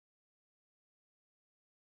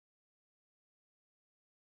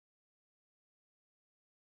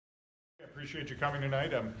Appreciate you coming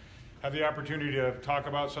tonight. I have the opportunity to talk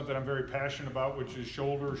about something I'm very passionate about, which is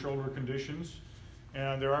shoulder conditions.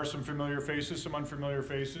 And there are some familiar faces, some unfamiliar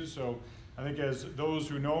faces. So I think as those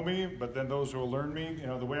who know me, but then those who will learn me,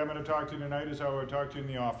 the way I'm going to talk to you tonight is how I would talk to you in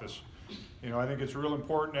the office. I think it's real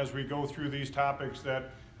important as we go through these topics that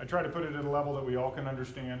I try to put it at a level that we all can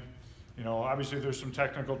understand. Obviously there's some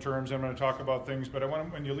technical terms. I'm going to talk about things, but I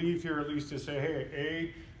want when you leave here at least to say,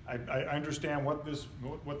 hey, I understand what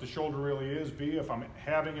the shoulder really is. B, if I'm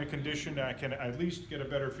having a condition, I can at least get a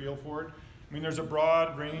better feel for it. I mean, there's a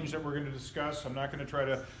broad range that we're going to discuss. I'm not going to try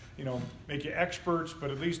to, make you experts,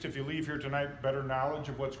 but at least if you leave here tonight, better knowledge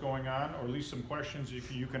of what's going on, or at least some questions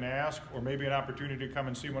you can ask, or maybe an opportunity to come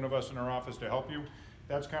and see one of us in our office to help you.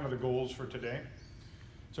 That's kind of the goals for today.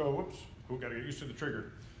 So, whoops, we've got to get used to the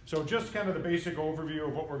trigger. So just kind of the basic overview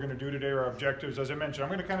of what we're going to do today, our objectives. As I mentioned, I'm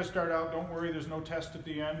going to kind of start out, don't worry, there's no test at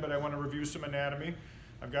the end, but I want to review some anatomy.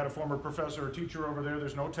 I've got a former professor or teacher over there.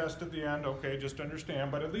 There's no test at the end. Okay, just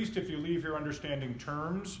understand. But at least if you leave here understanding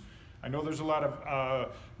terms, I know there's a lot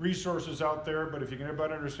of resources out there, but if you can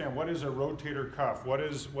better understand what is a rotator cuff, what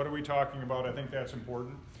are we talking about, I think that's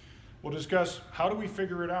important. We'll discuss how do we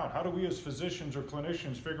figure it out? How do we as physicians or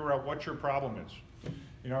clinicians figure out what your problem is?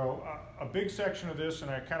 A big section of this,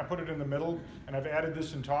 and I kind of put it in the middle, and I've added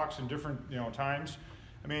this in talks in different times.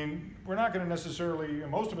 I mean, we're not going to necessarily,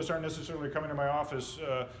 most of us aren't necessarily coming to my office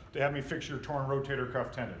to have me fix your torn rotator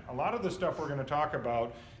cuff tendon. A lot of the stuff we're going to talk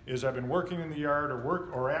about is I've been working in the yard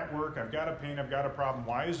or at work, I've got a pain, I've got a problem,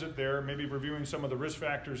 why is it there? Maybe reviewing some of the risk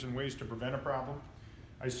factors and ways to prevent a problem.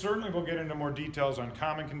 I certainly will get into more details on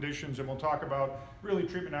common conditions, and we'll talk about really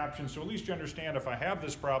treatment options, so at least you understand if I have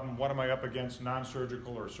this problem, what am I up against,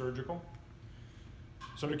 non-surgical or surgical?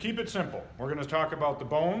 So to keep it simple, we're going to talk about the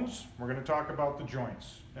bones, we're going to talk about the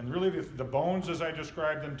joints. And really the bones as I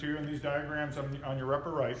described them to you in these diagrams on your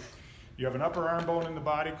upper right, you have an upper arm bone in the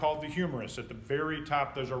body called the humerus. At the very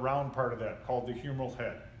top there's a round part of that called the humeral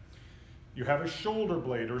head. You have a shoulder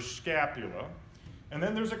blade or scapula, and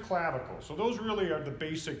then there's a clavicle. So those really are the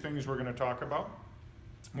basic things we're going to talk about.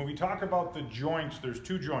 When we talk about the joints, there's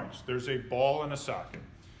two joints. There's a ball and a socket.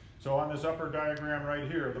 So on this upper diagram right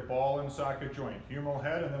here, the ball and socket joint, humeral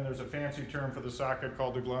head, and then there's a fancy term for the socket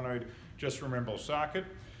called the glenoid, just remember socket.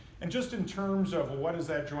 And just in terms of what does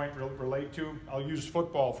that joint relate to, I'll use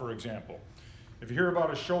football for example. If you hear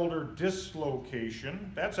about a shoulder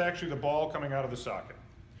dislocation, that's actually the ball coming out of the socket.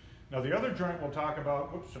 Now the other joint we'll talk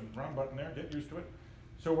about, whoops, some wrong button there, get used to it.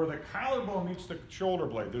 So where the collarbone meets the shoulder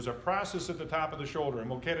blade, there's a process at the top of the shoulder, and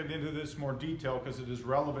we'll get into this more detail because it is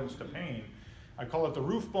relevance to pain. I call it the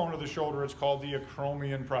roof bone of the shoulder. It's called the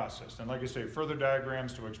acromion process. And like I say, further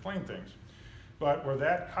diagrams to explain things. But where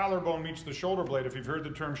that collarbone meets the shoulder blade, if you've heard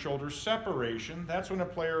the term shoulder separation, that's when a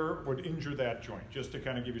player would injure that joint, just to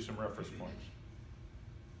kind of give you some reference points.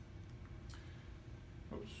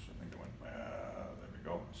 Oops, I think I went, there we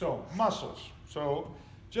go. So muscles. So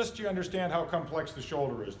just to understand how complex the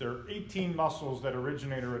shoulder is, there are 18 muscles that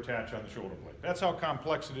originate or attach on the shoulder blade. That's how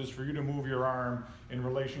complex it is for you to move your arm in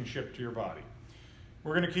relationship to your body.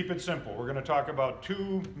 We're going to keep it simple. We're going to talk about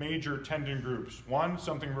two major tendon groups. One,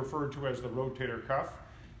 something referred to as the rotator cuff,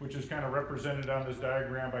 which is kind of represented on this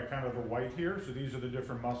diagram by kind of the white here. So these are the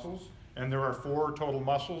different muscles. And there are 4 total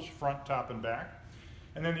muscles, front, top, and back.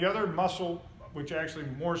 And then the other muscle, which actually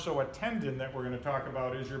more so a tendon that we're going to talk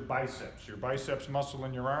about, is your biceps. Your biceps muscle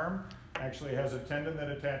in your arm actually has a tendon that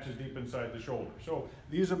attaches deep inside the shoulder. So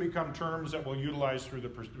these will become terms that we'll utilize through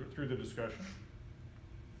the discussion.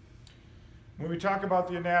 When we talk about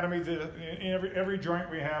the anatomy, every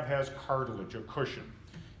joint we have has cartilage, a cushion.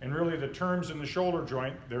 And really the terms in the shoulder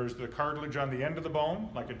joint, there's the cartilage on the end of the bone,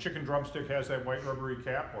 like a chicken drumstick has that white rubbery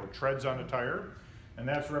cap or treads on a tire. And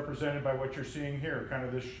that's represented by what you're seeing here, kind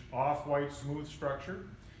of this off-white smooth structure.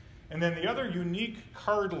 And then the other unique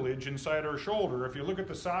cartilage inside our shoulder, if you look at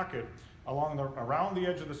the socket, around the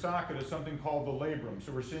edge of the socket is something called the labrum.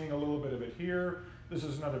 So we're seeing a little bit of it here. This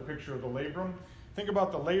is another picture of the labrum. Think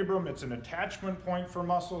about the labrum, it's an attachment point for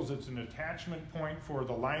muscles, it's an attachment point for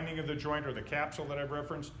the lining of the joint or the capsule that I've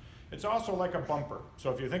referenced. It's also like a bumper.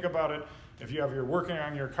 So if you think about it, if you're working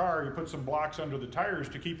on your car, you put some blocks under the tires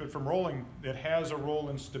to keep it from rolling, it has a role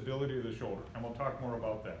in stability of the shoulder, and we'll talk more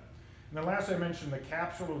about that. And then last I mentioned the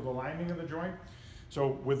capsule or the lining of the joint.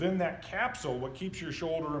 So within that capsule, what keeps your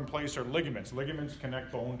shoulder in place are ligaments. Ligaments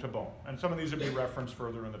connect bone to bone, and some of these will be referenced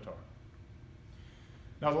further in the talk.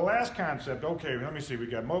 Now the last concept, okay, let me see, we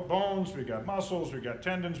got bones, we got muscles, we got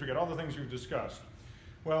tendons, we got all the things we've discussed.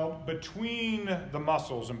 Well, between the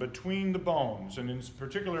muscles and between the bones, and in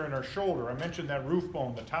particular in our shoulder, I mentioned that roof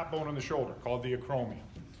bone, the top bone in the shoulder, called the acromion.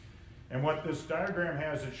 And what this diagram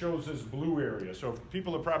has, it shows this blue area. So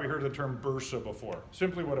people have probably heard the term bursa before.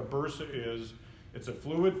 Simply what a bursa is, it's a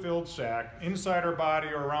fluid-filled sac inside our body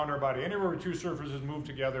or around our body. Anywhere where two surfaces move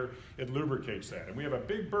together, it lubricates that. And we have a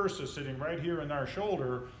big bursa sitting right here in our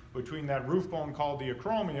shoulder between that roof bone called the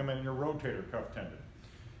acromion and your rotator cuff tendon.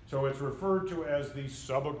 So it's referred to as the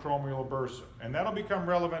subacromial bursa. And that'll become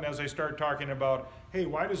relevant as I start talking about, hey,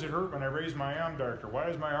 why does it hurt when I raise my arm, doctor? Why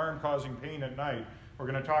is my arm causing pain at night? We're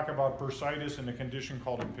going to talk about bursitis and a condition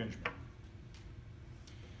called impingement.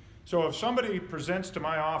 So if somebody presents to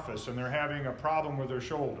my office and they're having a problem with their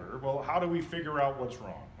shoulder, well, how do we figure out what's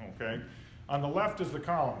wrong, okay? On the left is the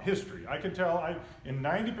column, history. I can tell in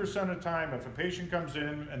 90% of the time if a patient comes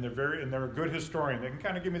in and they're a good historian, they can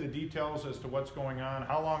kind of give me the details as to what's going on,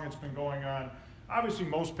 how long it's been going on. Obviously,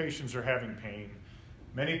 most patients are having pain.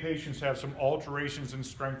 Many patients have some alterations in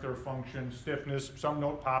strength or function, stiffness, some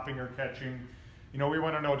note popping or catching. You know, we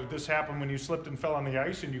want to know, did this happen when you slipped and fell on the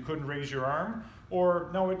ice and you couldn't raise your arm? Or,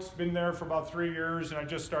 no, it's been there for about 3 years and I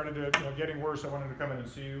just started to, getting worse, I wanted to come in and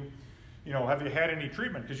see you. You know, have you had any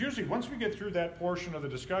treatment? Because usually once we get through that portion of the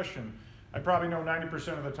discussion, I probably know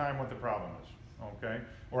 90% of the time what the problem is, okay?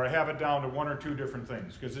 Or I have it down to 1 or 2 different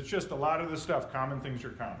things, because it's just a lot of the stuff, common things are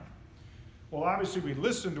common. Well, obviously we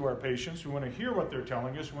listen to our patients, we want to hear what they're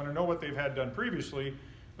telling us, we want to know what they've had done previously,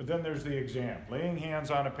 but then there's the exam, laying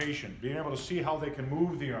hands on a patient, being able to see how they can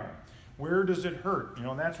move the arm. Where does it hurt? You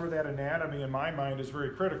know, and that's where that anatomy in my mind is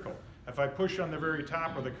very critical. If I push on the very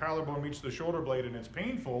top where the collarbone meets the shoulder blade and it's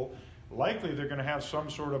painful, likely they're going to have some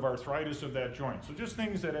sort of arthritis of that joint. So just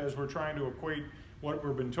things that as we're trying to equate what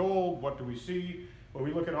we've been told, what do we see, well,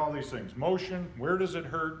 we look at all these things. Motion, where does it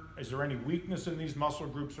hurt? Is there any weakness in these muscle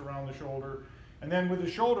groups around the shoulder? And then with the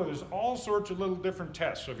shoulder, there's all sorts of little different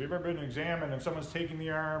tests. So if you've ever been examined and someone's taking the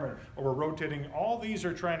arm or we're rotating, all these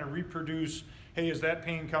are trying to reproduce, hey, is that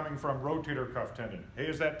pain coming from rotator cuff tendon? Hey,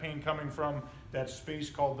 is that pain coming from that space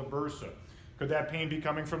called the bursa? Could that pain be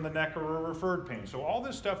coming from the neck or a referred pain? So all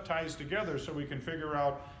this stuff ties together so we can figure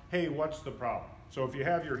out, hey, what's the problem? So if you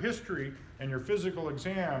have your history and your physical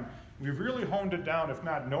exam, we've really honed it down, if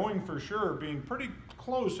not knowing for sure, being pretty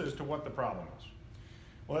close as to what the problem is.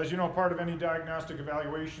 Well, as you know, part of any diagnostic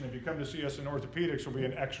evaluation, if you come to see us in orthopedics, will be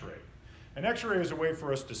an x-ray. An x-ray is a way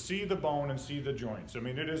for us to see the bone and see the joints. I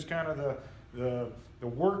mean, it is kind of the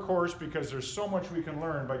workhorse because there's so much we can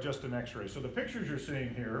learn by just an x-ray. So the pictures you're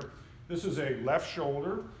seeing here, this is a left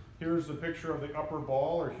shoulder. Here's the picture of the upper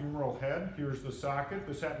ball or humeral head. Here's the socket.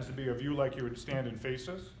 This happens to be a view like you would stand and face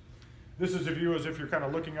us. This is a view as if you're kind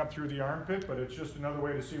of looking up through the armpit, but it's just another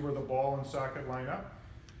way to see where the ball and socket line up.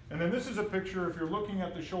 And then this is a picture if you're looking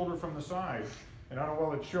at the shoulder from the side. And I don't know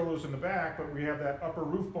what it shows in the back, but we have that upper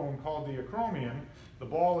roof bone called the acromion. The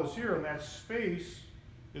ball is here, and that space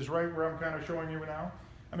is right where I'm kind of showing you now.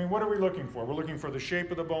 I mean, what are we looking for? We're looking for the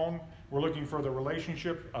shape of the bone. We're looking for the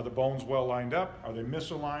relationship. Are the bones well lined up? Are they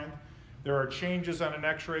misaligned? There are changes on an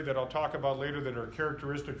x-ray that I'll talk about later that are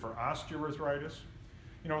characteristic for osteoarthritis.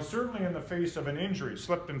 You know, certainly in the face of an injury,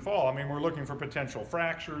 slip and fall, I mean, we're looking for potential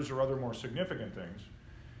fractures or other more significant things.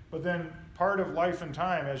 But then part of life and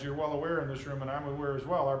time, as you're well aware in this room, and I'm aware as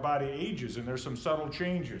well, our body ages and there's some subtle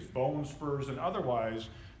changes, bone spurs and otherwise,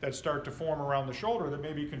 that start to form around the shoulder that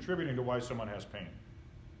may be contributing to why someone has pain.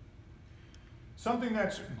 Something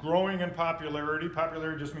that's growing in popularity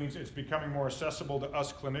just means it's becoming more accessible to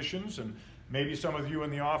us clinicians, and maybe some of you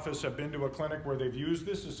in the office have been to a clinic where they've used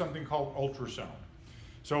this, is something called ultrasound.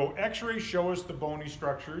 So x-rays show us the bony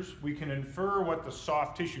structures. We can infer what the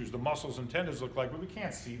soft tissues, the muscles and tendons look like, but we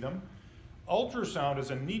can't see them. Ultrasound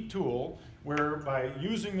is a neat tool where by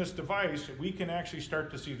using this device, we can actually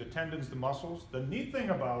start to see the tendons, the muscles. The neat thing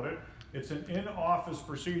about it, it's an in-office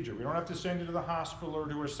procedure. We don't have to send you to the hospital or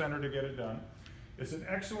to a center to get it done. It's an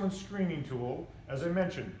excellent screening tool. As I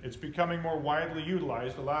mentioned, it's becoming more widely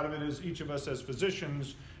utilized. A lot of it is each of us as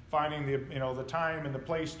physicians finding the time and the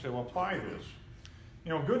place to apply this. You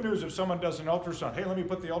know, good news if someone does an ultrasound, hey, let me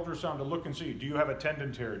put the ultrasound to look and see, do you have a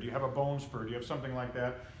tendon tear? Do you have a bone spur? Do you have something like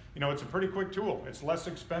that? You know, it's a pretty quick tool. It's less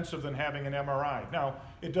expensive than having an MRI. Now,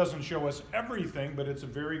 it doesn't show us everything, but it's a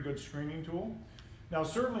very good screening tool. Now,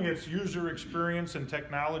 certainly it's user experience and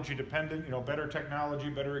technology dependent, you know, better technology,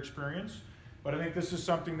 better experience. But I think this is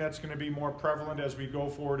something that's going to be more prevalent as we go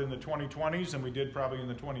forward in the 2020s than we did probably in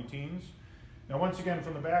the 20-teens. Now, once again,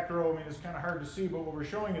 from the back row, I mean, it's kind of hard to see, but what we're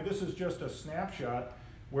showing you, this is just a snapshot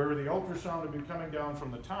where the ultrasound will be coming down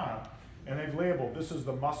from the top, and they've labeled, this is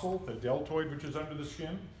the muscle, the deltoid, which is under the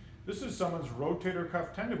skin. This is someone's rotator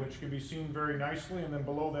cuff tendon, which can be seen very nicely, and then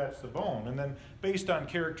below that's the bone. And then based on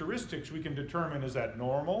characteristics, we can determine, is that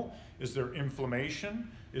normal? Is there inflammation?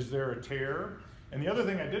 Is there a tear? And the other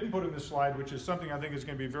thing I didn't put in this slide, which is something I think is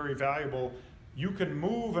going to be very valuable, you can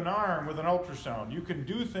move an arm with an ultrasound. You can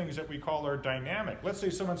do things that we call our dynamic. Let's say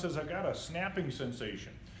someone says, I've got a snapping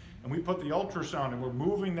sensation, and we put the ultrasound and we're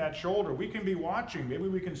moving that shoulder. We can be watching. Maybe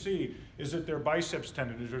we can see, is it their biceps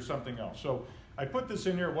tendon? Is there something else? So I put this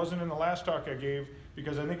in here. It wasn't in the last talk I gave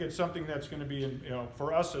because I think it's something that's going to be,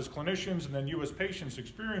 for us as clinicians and then you as patients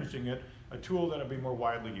experiencing it, a tool that will be more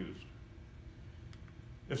widely used.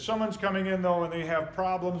 If someone's coming in though and they have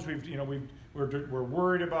problems, we're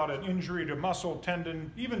worried about an injury to muscle,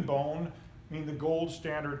 tendon, even bone. I mean, the gold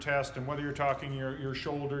standard test, and whether you're talking your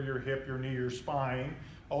shoulder, your hip, your knee, your spine,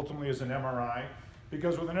 ultimately is an MRI.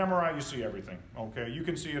 Because with an MRI, you see everything, okay? You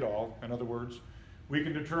can see it all, in other words. We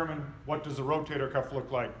can determine what does the rotator cuff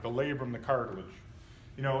look like, the labrum, the cartilage.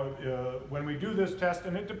 When we do this test,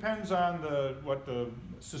 and it depends on what the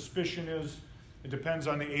suspicion is, it depends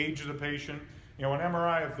on the age of the patient. An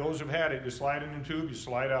MRI, if those have had it, you slide in a tube, you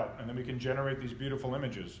slide out, and then we can generate these beautiful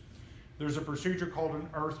images. There's a procedure called an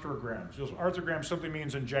arthrogram. So arthrogram simply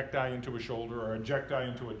means injecti into a shoulder or injecti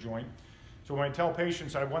into a joint. So when I tell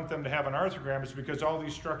patients I want them to have an arthrogram, it's because all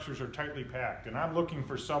these structures are tightly packed, and I'm looking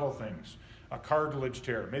for subtle things, a cartilage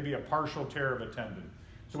tear, maybe a partial tear of a tendon.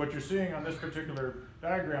 So what you're seeing on this particular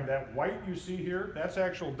diagram, that white you see here, that's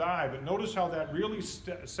actual dye, but notice how that really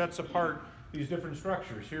sets apart these different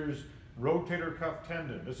structures. Here's rotator cuff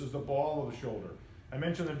tendon. This is the ball of the shoulder. I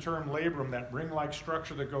mentioned the term labrum, that ring-like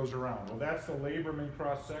structure that goes around. Well, that's the labrum in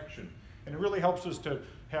cross-section. And it really helps us to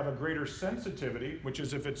have a greater sensitivity, which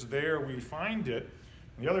is if it's there, we find it.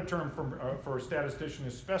 And the other term for a statistician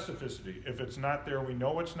is specificity. If it's not there, we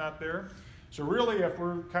know it's not there. So really, if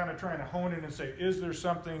we're kind of trying to hone in and say, is there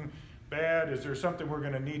something bad? Is there something we're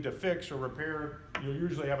going to need to fix or repair? You'll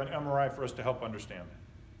usually have an MRI for us to help understand that.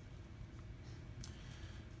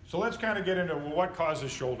 So let's kind of get into what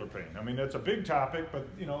causes shoulder pain. I mean, that's a big topic, but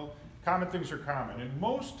common things are common. And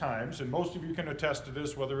most times, and most of you can attest to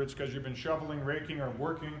this, whether it's because you've been shoveling, raking, or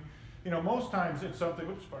working, most times it's something,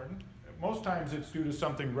 most times it's due to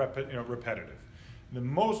something repetitive. The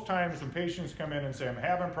most times when patients come in and say, I'm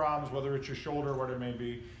having problems, whether it's your shoulder or what it may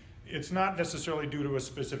be, it's not necessarily due to a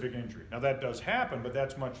specific injury. Now that does happen, but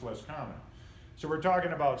that's much less common. So we're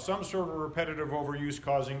talking about some sort of repetitive overuse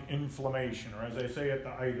causing inflammation, or as I say it, the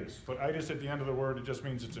itis. Put itis at the end of the word, it just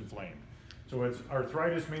means it's inflamed. So it's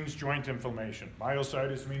arthritis means joint inflammation.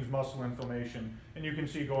 Myositis means muscle inflammation, and you can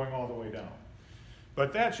see going all the way down.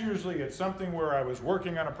 But that's usually, it's something where I was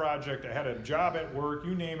working on a project, I had a job at work,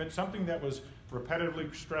 you name it, something that was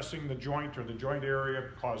repetitively stressing the joint or the joint area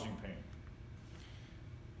causing pain.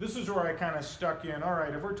 This is where I kind of stuck in, all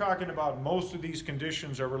right, if we're talking about most of these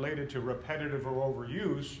conditions are related to repetitive or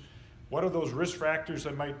overuse, what are those risk factors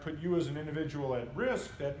that might put you as an individual at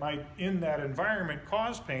risk that might, in that environment,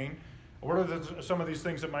 cause pain? What are some of these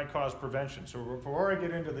things that might cause prevention? So before I get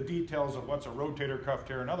into the details of what's a rotator cuff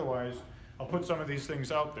tear and otherwise, I'll put some of these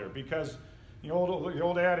things out there because the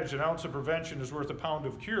old adage, an ounce of prevention is worth a pound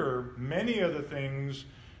of cure. Many of the things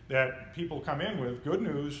that people come in with, good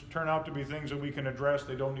news, turn out to be things that we can address.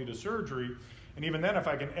 They don't need a surgery. And even then, if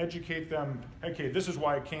I can educate them, okay, this is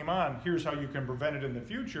why it came on, here's how you can prevent it in the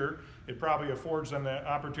future, it probably affords them the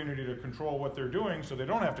opportunity to control what they're doing so they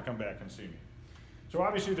don't have to come back and see me. So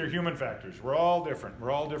obviously they're human factors. We're all different.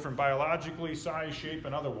 We're all different biologically, size, shape,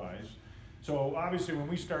 and otherwise. So obviously when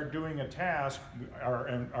we start doing a task,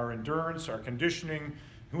 our endurance, our conditioning,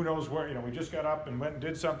 who knows where, we just got up and went and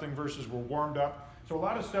did something versus we're warmed up. So a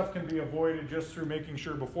lot of stuff can be avoided just through making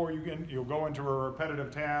sure before you'll go into a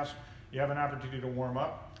repetitive task, you have an opportunity to warm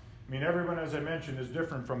up. I mean, everyone, as I mentioned, is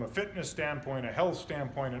different from a fitness standpoint, a health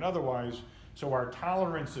standpoint, and otherwise. So our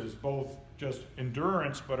tolerances, both just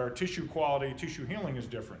endurance, but our tissue quality, tissue healing is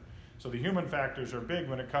different. So the human factors are big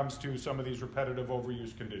when it comes to some of these repetitive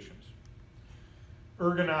overuse conditions.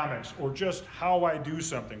 Ergonomics, or just how I do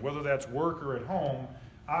something, whether that's work or at home,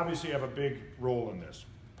 obviously have a big role in this.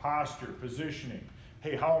 Posture, positioning.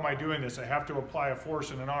 Hey, how am I doing this? I have to apply a force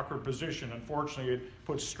in an awkward position. Unfortunately, it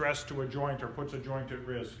puts stress to a joint or puts a joint at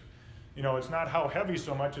risk. It's not how heavy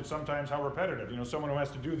so much, it's sometimes how repetitive. Someone who has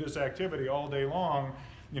to do this activity all day long,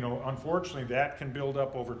 unfortunately, that can build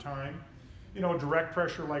up over time. Direct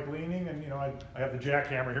pressure like leaning, and I have the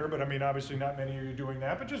jackhammer here, but I mean, obviously not many of you doing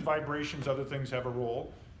that, but just vibrations, other things have a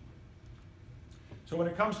role. So when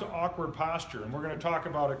it comes to awkward posture, and we're going to talk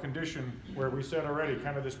about a condition where we said already,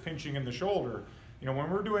 kind of this pinching in the shoulder,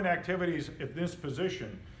 when we're doing activities at this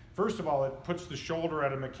position, first of all, it puts the shoulder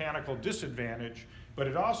at a mechanical disadvantage, but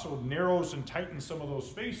it also narrows and tightens some of those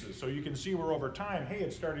spaces. So you can see where over time, hey,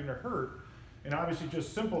 it's starting to hurt. And obviously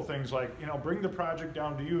just simple things like, bring the project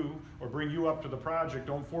down to you or bring you up to the project.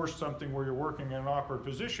 Don't force something where you're working in an awkward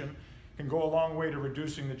position. Can go a long way to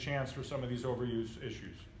reducing the chance for some of these overuse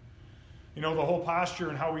issues. The whole posture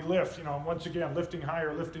and how we lift, once again, lifting high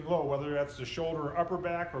or lifting low, whether that's the shoulder or upper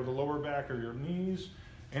back or the lower back or your knees,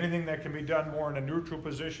 anything that can be done more in a neutral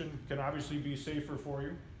position can obviously be safer for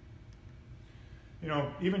you.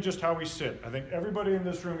 Even just how we sit. I think everybody in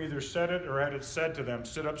this room either said it or had it said to them,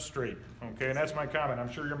 sit up straight, okay? And that's my comment.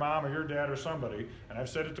 I'm sure your mom or your dad or somebody, and I've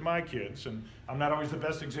said it to my kids, and I'm not always the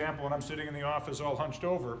best example when I'm sitting in the office all hunched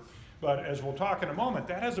over, but as we'll talk in a moment,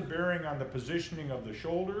 that has a bearing on the positioning of the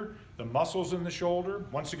shoulder, the muscles in the shoulder,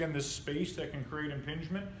 once again, this space that can create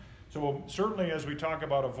impingement. So certainly as we talk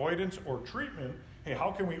about avoidance or treatment, hey, how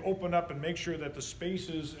can we open up and make sure that the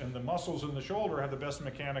spaces and the muscles in the shoulder have the best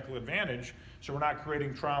mechanical advantage so we're not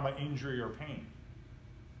creating trauma, injury, or pain?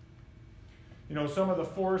 Some of the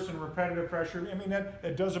force and repetitive pressure,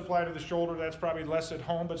 that does apply to the shoulder. That's probably less at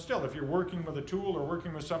home, but still, if you're working with a tool or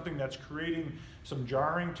working with something that's creating some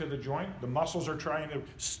jarring to the joint, the muscles are trying to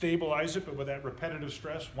stabilize it, but with that repetitive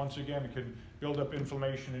stress, once again, it can build up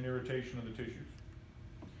inflammation and irritation of the tissues.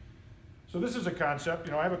 So this is a concept.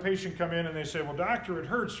 I have a patient come in and they say, well, doctor, it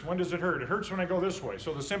hurts. When does it hurt? It hurts when I go this way.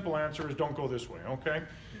 So the simple answer is don't go this way, okay?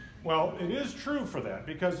 Well, it is true for that,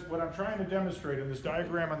 because what I'm trying to demonstrate in this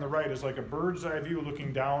diagram on the right is like a bird's eye view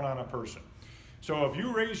looking down on a person. So if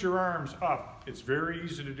you raise your arms up, it's very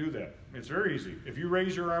easy to do that. It's very easy. If you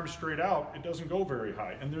raise your arms straight out, it doesn't go very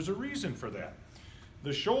high, and there's a reason for that.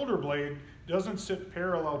 The shoulder blade doesn't sit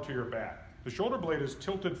parallel to your back. The shoulder blade is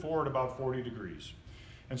tilted forward about 40 degrees.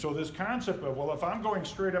 And so this concept of, well, if I'm going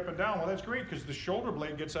straight up and down, well, that's great because the shoulder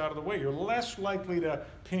blade gets out of the way. You're less likely to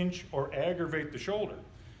pinch or aggravate the shoulder.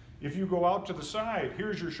 If you go out to the side,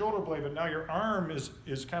 here's your shoulder blade, but now your arm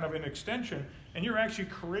is kind of an extension, and you're actually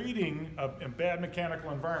creating a bad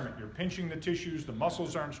mechanical environment. You're pinching the tissues, the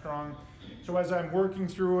muscles aren't strong. So as I'm working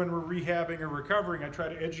through and we're rehabbing or recovering, I try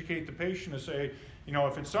to educate the patient to say,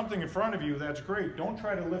 if it's something in front of you, that's great. Don't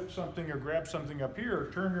try to lift something or grab something up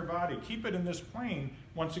here. Turn your body. Keep it in this plane,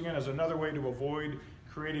 once again, as another way to avoid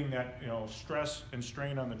creating that stress and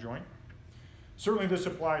strain on the joint. Certainly this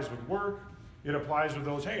applies with work. It applies with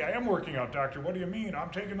those, hey, I am working out, doctor. What do you mean?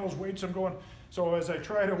 I'm taking those weights, I'm going. So as I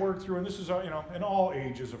try to work through, and this is, in all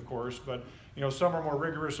ages, of course, but, some are more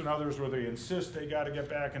rigorous than others where they insist they got to get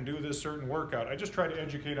back and do this certain workout. I just try to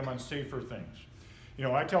educate them on safer things.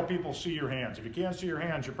 I tell people, see your hands. If you can't see your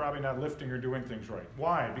hands, you're probably not lifting or doing things right.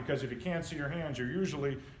 Why? Because if you can't see your hands, you're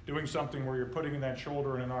usually doing something where you're putting that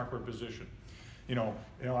shoulder in an awkward position.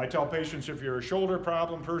 I tell patients, if you're a shoulder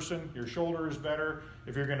problem person, your shoulder is better.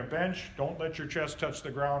 If you're going to bench, don't let your chest touch the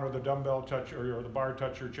ground or the dumbbell touch or the bar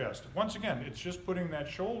touch your chest. Once again, it's just putting that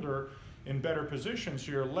shoulder in better position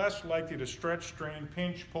so you're less likely to stretch, strain,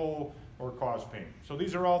 pinch, pull, or cause pain. So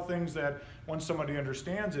these are all things that once somebody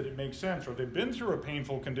understands it, it makes sense, or they've been through a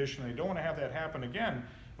painful condition and they don't want to have that happen again.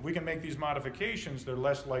 If we can make these modifications, they're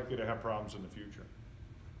less likely to have problems in the future.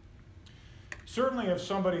 Certainly if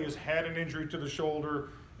somebody has had an injury to the shoulder,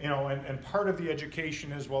 and part of the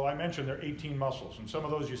education is, well, I mentioned there are 18 muscles, and some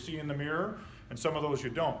of those you see in the mirror, and some of those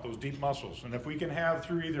you don't, those deep muscles. And if we can have,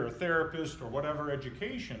 through either a therapist or whatever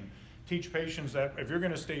education, teach patients that if you're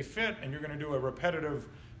going to stay fit and you're going to do a repetitive,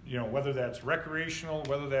 whether that's recreational,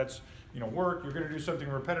 whether that's work, you're going to do something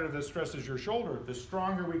repetitive that stresses your shoulder, the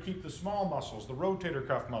stronger we keep the small muscles, the rotator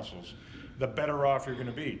cuff muscles, the better off you're going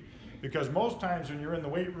to be. Because most times when you're in the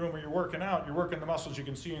weight room or you're working out, you're working the muscles you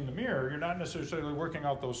can see in the mirror. You're not necessarily working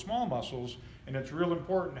out those small muscles, and it's real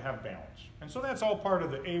important to have balance. And so that's all part of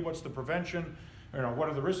the, what's the prevention, what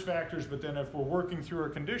are the risk factors, but then if we're working through a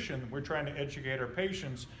condition, we're trying to educate our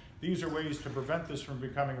patients, these are ways to prevent this from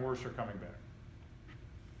becoming worse or coming back.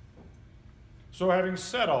 So having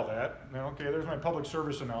said all that, okay, there's my public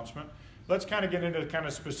service announcement. Let's kind of get into kind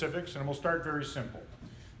of specifics, and we'll start very simple.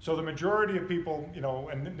 So the majority of people,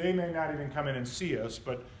 and they may not even come in and see us,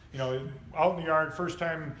 but, out in the yard, first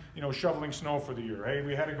time, shoveling snow for the year. Hey,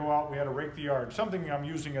 we had to go out, we had to rake the yard. Something I'm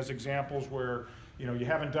using as examples where, you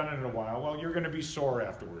haven't done it in a while. Well, you're going to be sore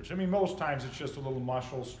afterwards. Most times it's just a little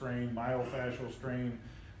muscle strain, myofascial strain,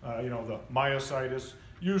 the myositis.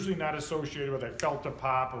 Usually not associated with I felt a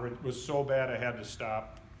pop or it was so bad I had to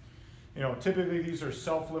stop. Typically these are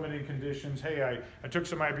self-limiting conditions. Hey, I took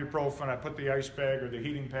some ibuprofen, I put the ice bag or the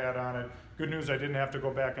heating pad on it. Good news, I didn't have to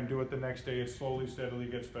go back and do it the next day. It slowly, steadily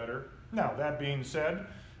gets better. Now, that being said,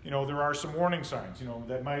 there are some warning signs,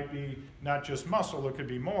 that might be not just muscle, it could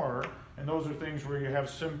be more. And those are things where you have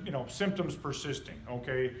symptoms persisting,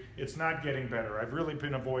 okay? It's not getting better. I've really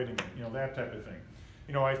been avoiding it, that type of thing.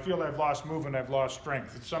 You know, I feel I've lost movement, I've lost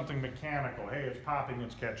strength. It's something mechanical. Hey, it's popping,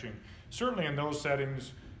 it's catching. Certainly in those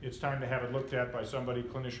settings, it's time to have it looked at by somebody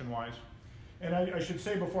clinician-wise. And I should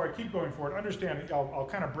say before I keep going forward, understand, I'll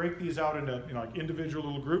kind of break these out into, you know, like individual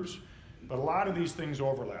little groups, but a lot of these things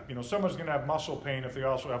overlap. You know, someone's gonna have muscle pain if they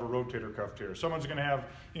also have a rotator cuff tear. Someone's gonna have,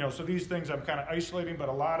 you know, so these things I'm kind of isolating, but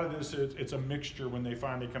a lot of this, it's a mixture when they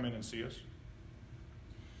finally come in and see us.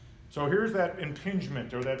 So here's that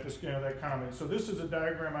impingement, or that, you know, that comment. So this is a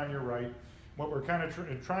diagram on your right. What we're kind of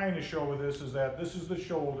trying to show with this is that this is the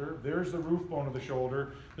shoulder, there's the roof bone of the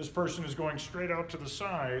shoulder, this person is going straight out to the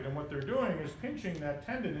side, and what they're doing is pinching that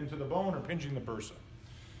tendon into the bone or pinching the bursa.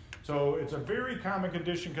 So it's a very common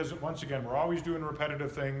condition because, once again, we're always doing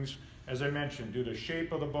repetitive things. As I mentioned, due to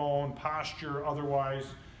shape of the bone, posture, otherwise,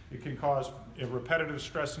 it can cause a repetitive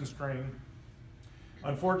stress and strain.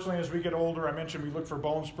 Unfortunately, as we get older, I mentioned we look for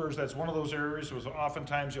bone spurs. That's one of those areas. So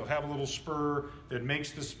oftentimes you'll have a little spur that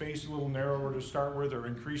makes the space a little narrower to start with or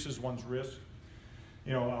increases one's risk.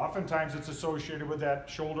 You know, oftentimes it's associated with that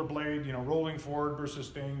shoulder blade, you know, rolling forward versus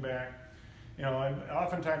staying back. You know, and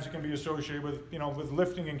oftentimes it can be associated with, you know, with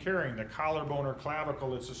lifting and carrying. The collarbone or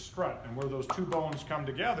clavicle, it's a strut. And where those two bones come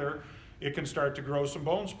together, it can start to grow some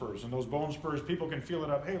bone spurs. And those bone spurs, people can feel it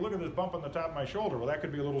up. Hey, look at this bump on the top of my shoulder. Well, that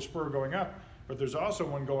could be a little spur going up. But there's also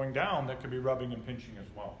one going down that could be rubbing and pinching as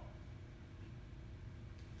well.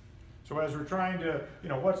 So as we're trying to, you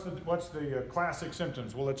know, what's the classic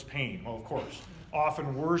symptoms? Well, it's pain. Well, of course.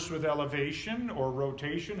 Often worse with elevation or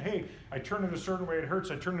rotation. Hey, I turn it a certain way, it hurts.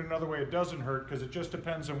 I turn it another way, it doesn't hurt, because it just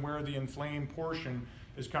depends on where the inflamed portion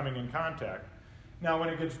is coming in contact. Now, when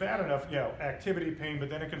it gets bad enough, yeah, activity pain, but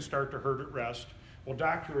then it can start to hurt at rest. Well,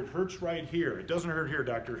 doctor, it hurts right here. It doesn't hurt here,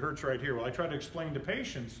 doctor, it hurts right here. Well, I try to explain to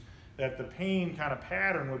patients that the pain kind of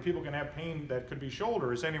pattern where people can have pain that could be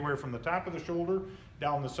shoulder is anywhere from the top of the shoulder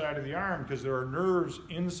down the side of the arm, because there are nerves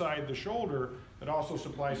inside the shoulder that also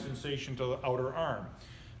supply sensation to the outer arm.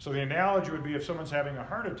 So the analogy would be if someone's having a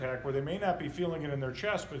heart attack where they may not be feeling it in their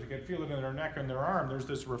chest, but they can feel it in their neck and their arm, there's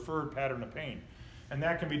this referred pattern of pain. And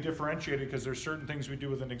that can be differentiated because there's certain things we do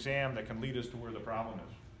with an exam that can lead us to where the problem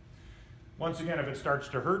is. Once again, if it starts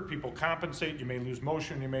to hurt, people compensate. You may lose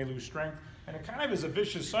motion, you may lose strength. And it kind of is a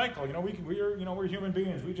vicious cycle. You know, we're human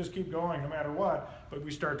beings. We just keep going no matter what. But we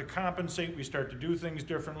start to compensate. We start to do things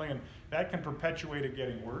differently. And that can perpetuate it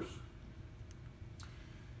getting worse.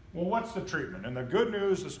 Well, what's the treatment? And the good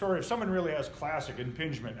news, the story, if someone really has classic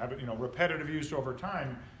impingement, you know, repetitive use over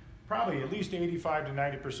time, probably at least 85 to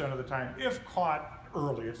 90% of the time, if caught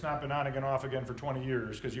early, it's not been on again, off again for 20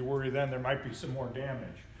 years, because you worry then there might be some more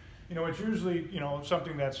damage. You know, it's usually, you know,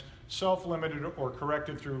 something that's self-limited or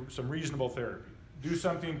corrected through some reasonable therapy. Do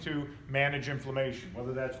something to manage inflammation,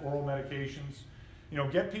 whether that's oral medications. You know,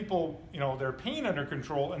 get people, you know, their pain under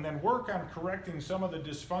control, and then work on correcting some of the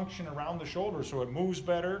dysfunction around the shoulder so it moves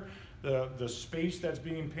better. The space that's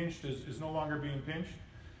being pinched is no longer being pinched.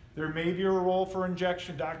 There may be a role for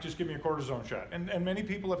injection. Doc, just give me a cortisone shot. And many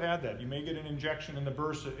people have had that. You may get an injection in the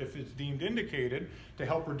bursa if it's deemed indicated to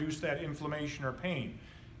help reduce that inflammation or pain.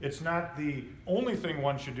 It's not the only thing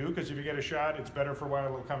one should do, because if you get a shot, it's better for a while,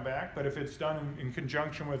 it'll come back. But if it's done in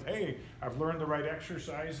conjunction with, hey, I've learned the right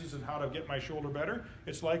exercises and how to get my shoulder better,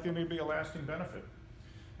 it's likely to be a lasting benefit.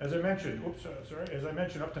 As I mentioned, as I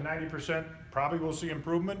mentioned, up to 90% probably will see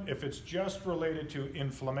improvement if it's just related to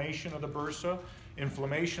inflammation of the bursa,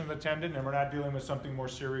 inflammation of the tendon, and we're not dealing with something more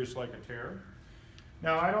serious like a tear.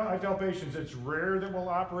 Now, I tell patients it's rare that we'll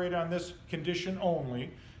operate on this condition only.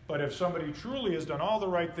 But if somebody truly has done all the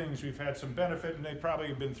right things, we've had some benefit, and they've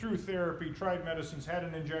probably been through therapy, tried medicines, had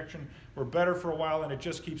an injection, were better for a while, and it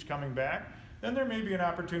just keeps coming back, then there may be an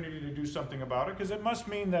opportunity to do something about it, because it must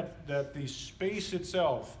mean that the space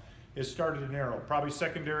itself is started to narrow, probably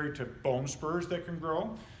secondary to bone spurs that can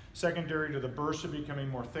grow, secondary to the bursa becoming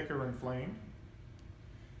more thicker and inflamed.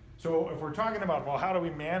 So if we're talking about, well, how do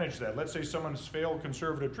we manage that? Let's say someone's failed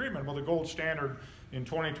conservative treatment. Well, the gold standard in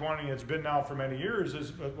 2020, it's been now for many years,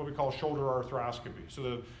 is what we call shoulder arthroscopy.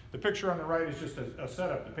 So the picture on the right is just a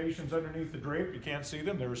setup. The patient's underneath the drape. You can't see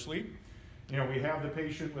them. They're asleep. You know, we have the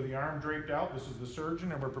patient with the arm draped out. This is the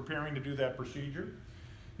surgeon, and we're preparing to do that procedure.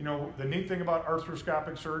 You know, the neat thing about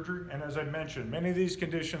arthroscopic surgery, and as I mentioned, many of these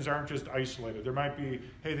conditions aren't just isolated. There might be,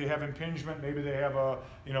 hey, they have impingement, maybe they have a,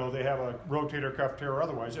 you know, they have a rotator cuff tear or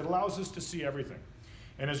otherwise. It allows us to see everything.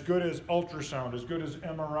 And as good as ultrasound, as good as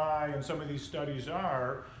MRI and some of these studies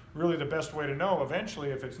are, really the best way to know eventually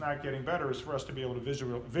if it's not getting better is for us to be able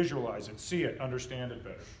to visualize it, see it, understand it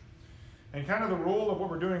better. And kind of the role of what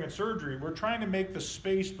we're doing in surgery, we're trying to make the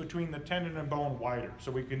space between the tendon and bone wider. So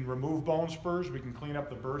we can remove bone spurs, we can clean up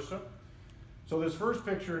the bursa. So this first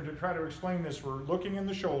picture, and to try to explain this, we're looking in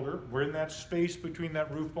the shoulder. We're in that space between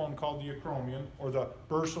that roof bone called the acromion, or the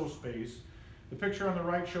bursal space. The picture on the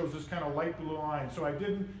right shows this kind of light blue line. So I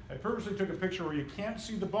purposely took a picture where you can't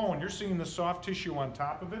see the bone. You're seeing the soft tissue on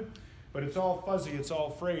top of it, but it's all fuzzy, it's all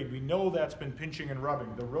frayed. We know that's been pinching and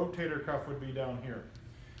rubbing. The rotator cuff would be down here.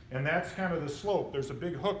 And that's kind of the slope. There's a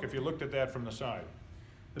big hook if you looked at that from the side.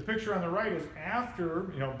 The picture on the right is after,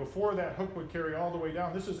 before that hook would carry all the way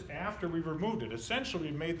down. This is after we've removed it. Essentially,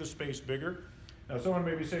 we've made the space bigger. Now, someone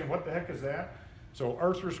may be saying, what the heck is that? So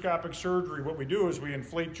arthroscopic surgery, what we do is we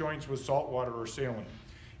inflate joints with salt water or saline.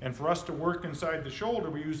 And for us to work inside the shoulder,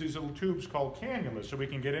 we use these little tubes called cannulas, so we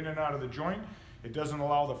can get in and out of the joint. It doesn't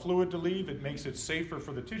allow the fluid to leave. It makes it safer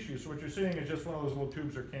for the tissue. So what you're seeing is just one of those little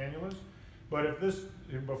tubes or cannulas. But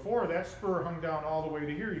before that spur hung down all the way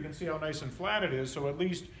to here, you can see how nice and flat it is. So at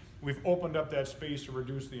least we've opened up that space to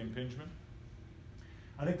reduce the impingement.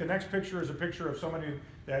 I think the next picture is a picture of somebody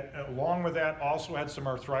that, along with that, also had some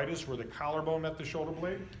arthritis where the collarbone met the shoulder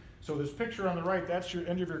blade. So this picture on the right, that's your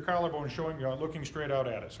end of your collarbone showing, looking straight out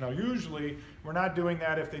at us. Now usually, we're not doing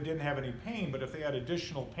that if they didn't have any pain, but if they had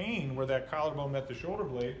additional pain where that collarbone met the shoulder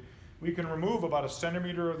blade, we can remove about 1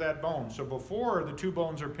 centimeter of that bone. So before, the two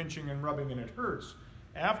bones are pinching and rubbing and it hurts.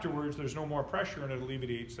 Afterwards, there's no more pressure and it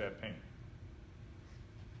alleviates that pain.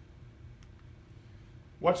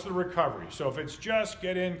 What's the recovery? So if it's just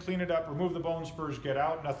get in, clean it up, remove the bone spurs, get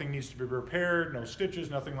out, nothing needs to be repaired, no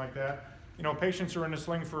stitches, nothing like that. Patients are in a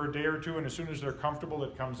sling for a day or two, and as soon as they're comfortable,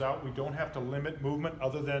 it comes out. We don't have to limit movement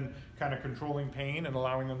other than kind of controlling pain and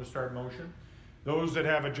allowing them to start motion. Those that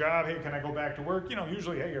have a job, hey, can I go back to work?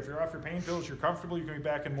 Usually, hey, if you're off your pain pills, you're comfortable, you can be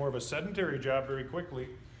back in more of a sedentary job very quickly.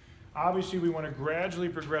 Obviously, we want to gradually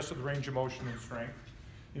progress with range of motion and strength.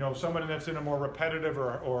 Somebody that's in a more repetitive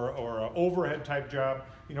or overhead type job,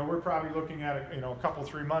 we're probably looking at a couple,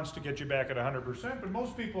 3 months to get you back at 100%, but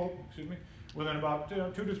most people, within about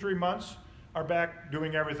 2 to 3 months, are back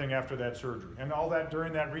doing everything after that surgery. And all that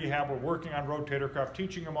during that rehab, we're working on rotator cuff,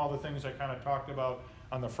 teaching them all the things I kind of talked about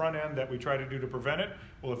on the front end that we try to do to prevent it.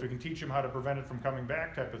 Well, if we can teach them how to prevent it from coming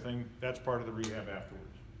back type of thing, that's part of the rehab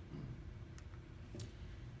afterwards.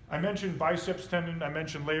 I mentioned biceps tendon, I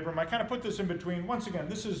mentioned labrum. I kind of put this in between. Once again,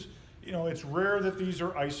 this is, it's rare that these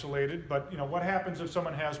are isolated, but what happens if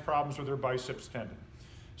someone has problems with their biceps tendon?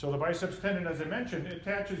 So the biceps tendon, as I mentioned, it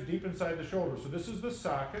attaches deep inside the shoulder. So this is the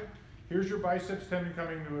socket. Here's your biceps tendon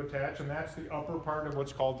coming to attach, and that's the upper part of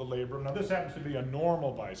what's called the labrum. Now this happens to be a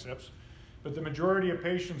normal biceps, but the majority of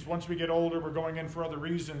patients, once we get older, we're going in for other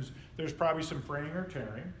reasons, there's probably some fraying or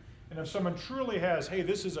tearing. And if someone truly has, hey,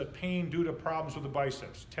 this is a pain due to problems with the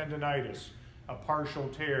biceps, tendonitis, a partial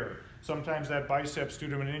tear, sometimes that biceps due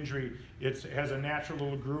to an injury, it has a natural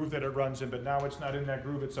little groove that it runs in, but now it's not in that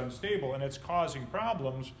groove, it's unstable, and it's causing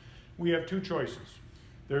problems, we have two choices.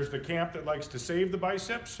 There's the camp that likes to save the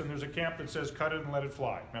biceps, and there's a camp that says cut it and let it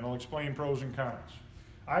fly. And I'll explain pros and cons.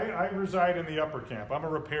 I reside in the upper camp. I'm a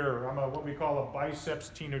repairer. I'm what we call a biceps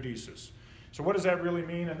tenodesis. So what does that really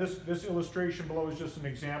mean? And this illustration below is just an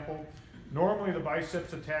example. Normally the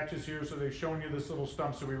biceps attaches here, so they've shown you this little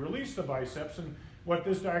stump. So we release the biceps, and what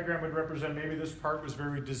this diagram would represent, maybe this part was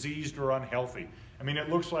very diseased or unhealthy. I mean, it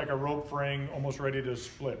looks like a rope fraying almost ready to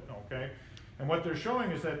split, okay? And what they're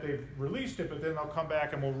showing is that they've released it, but then they'll come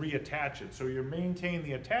back and we'll reattach it. So you maintain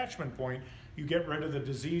the attachment point, you get rid of the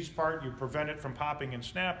diseased part, you prevent it from popping and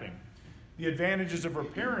snapping. The advantages of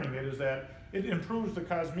repairing it is that it improves the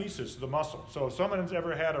cosmesis of the muscle. So if someone's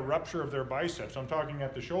ever had a rupture of their biceps, I'm talking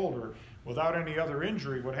at the shoulder, without any other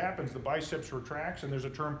injury, what happens, the biceps retracts, and there's a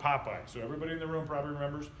term Popeye. So everybody in the room probably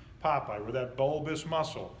remembers Popeye, or that bulbous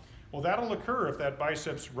muscle. Well, that'll occur if that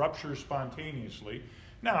biceps ruptures spontaneously.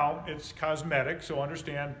 Now, it's cosmetic, so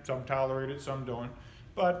understand, some tolerate it, some don't.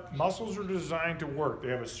 But muscles are designed to work. They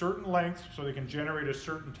have a certain length, so they can generate a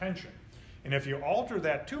certain tension. And if you alter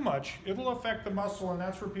that too much, it'll affect the muscle, and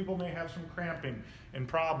that's where people may have some cramping and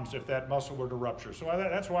problems if that muscle were to rupture. So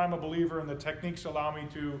that's why I'm a believer in the techniques allow me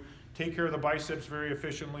to take care of the biceps very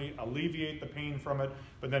efficiently, alleviate the pain from it,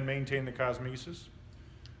 but then maintain the cosmesis.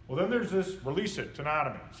 Well, then there's this release it,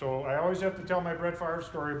 tenotomy. So I always have to tell my Brett Favre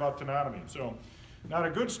story about tenotomy. So not a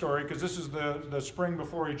good story, because this is the spring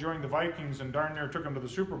before he joined the Vikings and darn near took him to the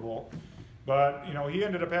Super Bowl. But, he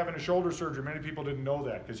ended up having a shoulder surgery. Many people didn't know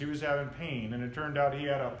that because he was having pain, and it turned out he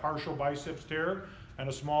had a partial biceps tear and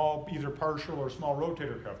a small, either partial or small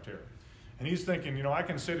rotator cuff tear. And he's thinking, I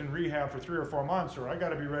can sit in rehab for 3 or 4 months, or I got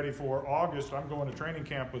to be ready for August. I'm going to training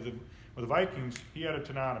camp with the Vikings. He had a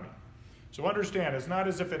tenotomy. So understand, it's not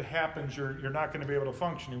as if it happens, you're not going to be able to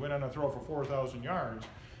function. He went on a throw for 4,000 yards.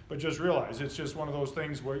 But just realize it's just one of those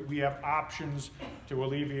things where we have options to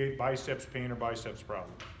alleviate biceps pain or biceps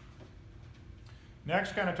problems.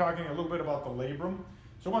 Next, kind of talking a little bit about the labrum.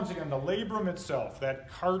 So once again, the labrum itself, that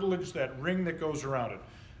cartilage, that ring that goes around it,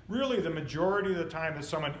 really the majority of the time that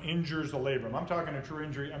someone injures the labrum, I'm talking a true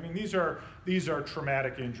injury, I mean these are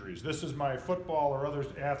traumatic injuries. This is my football or other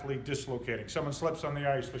athlete dislocating. Someone slips on the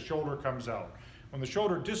ice, the shoulder comes out. When the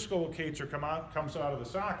shoulder dislocates or comes out of the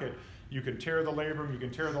socket, you can tear the labrum, you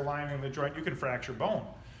can tear the lining of the joint, you can fracture bone.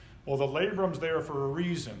 Well, the labrum's there for a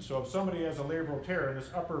reason. So if somebody has a labral tear, and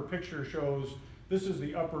this upper picture shows this is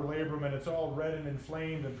the upper labrum, and it's all red and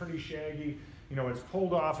inflamed and pretty shaggy. You know, it's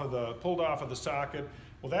pulled off of the socket.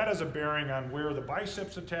 Well, that has a bearing on where the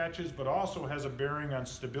biceps attaches, but also has a bearing on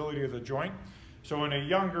stability of the joint. So in a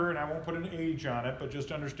younger, and I won't put an age on it, but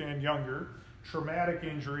just understand younger, traumatic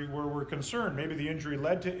injury where we're concerned, maybe the injury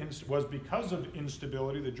was because of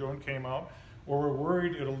instability, the joint came out, or we're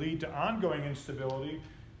worried it'll lead to ongoing instability,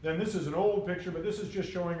 then this is an old picture, but this is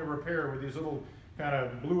just showing a repair with these little kind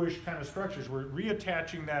of bluish kind of structures. We're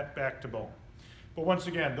reattaching that back to bone. But once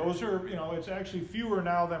again, those are, you know, it's actually fewer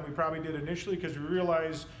now than we probably did initially because we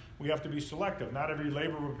realize we have to be selective. Not every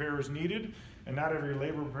labral repair is needed, and not every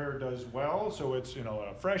labral repair does well. So it's, you know,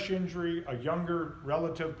 a fresh injury, a younger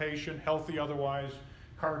relative patient, healthy otherwise,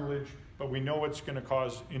 cartilage, but we know it's going to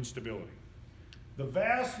cause instability. The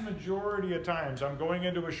vast majority of times, I'm going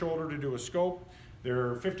into a shoulder to do a scope.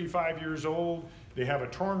 They're 55 years old. They have a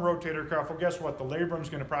torn rotator cuff. Well, guess what? The labrum's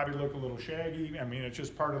going to probably look a little shaggy. I mean, it's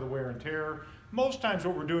just part of the wear and tear. Most times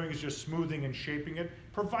what we're doing is just smoothing and shaping it,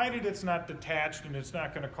 provided it's not detached and it's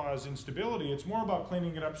not going to cause instability. It's more about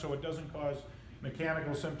cleaning it up so it doesn't cause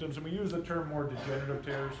mechanical symptoms, and we use the term more degenerative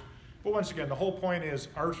tears. But once again, the whole point is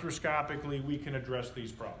arthroscopically we can address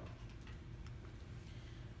these problems.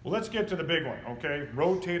 Well, let's get to the big one, okay?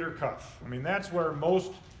 Rotator cuff. I mean, that's where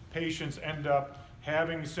most patients end up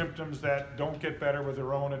having symptoms that don't get better with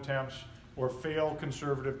their own attempts or fail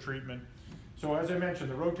conservative treatment. So as I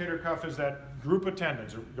mentioned, the rotator cuff is that group of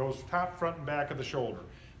tendons. It goes top, front, and back of the shoulder.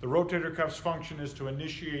 The rotator cuff's function is to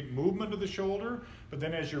initiate movement of the shoulder, but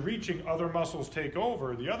then as you're reaching, other muscles take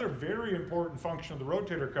over. The other very important function of the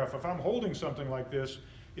rotator cuff, if I'm holding something like this,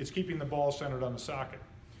 it's keeping the ball centered on the socket.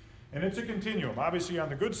 And it's a continuum. Obviously, on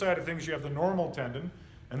the good side of things, you have the normal tendon,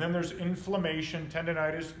 and then there's inflammation,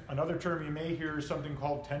 tendinitis. Another term you may hear is something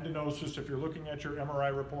called tendinosis if you're looking at your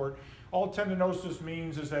MRI report. All tendinosis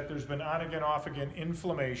means is that there's been on again, off again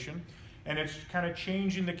inflammation, and it's kind of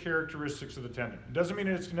changing the characteristics of the tendon. It doesn't mean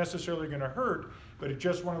it's necessarily going to hurt, but it's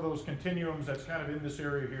just one of those continuums that's kind of in this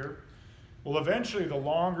area here. Well, eventually, the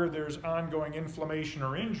longer there's ongoing inflammation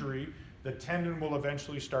or injury, the tendon will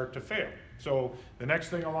eventually start to fail. So the next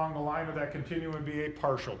thing along the line of that continuum would be a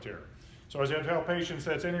partial tear. So as I tell patients,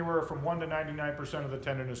 that's anywhere from 1 to 99% of the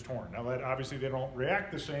tendon is torn. Now that obviously they don't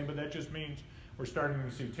react the same, but that just means we're starting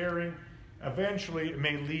to see tearing. Eventually it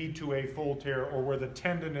may lead to a full tear or where the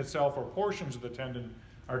tendon itself or portions of the tendon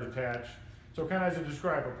are detached. So kind of as I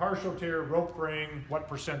described, a partial tear, rope fraying, what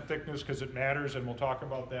percent thickness, because it matters, and we'll talk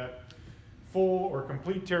about that. Full or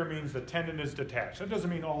complete tear means the tendon is detached. That doesn't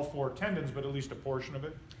mean all 4 tendons, but at least a portion of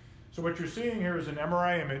it. So what you're seeing here is an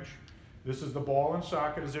MRI image. This is the ball and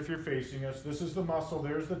socket as if you're facing us. This is the muscle,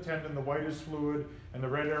 there's the tendon, the white is fluid, and the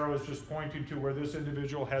red arrow is just pointing to where this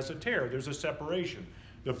individual has a tear. There's a separation.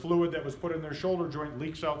 The fluid that was put in their shoulder joint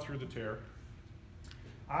leaks out through the tear.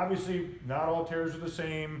 Obviously, not all tears are the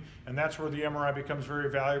same, and that's where the MRI becomes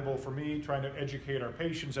very valuable for me, trying to educate our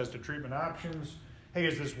patients as to treatment options. Hey,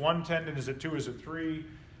 is this 1 tendon? Is it 2? Is it 3?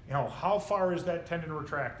 You know, how far is that tendon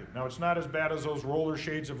retracted? Now, it's not as bad as those roller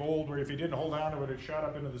shades of old where if you didn't hold on to it, it shot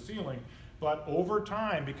up into the ceiling. But over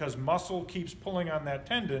time, because muscle keeps pulling on that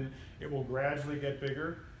tendon, it will gradually get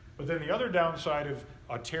bigger. But then the other downside of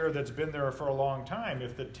a tear that's been there for a long time,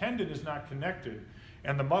 if the tendon is not connected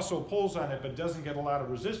and the muscle pulls on it but doesn't get a lot of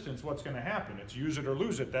resistance, what's going to happen? It's use it or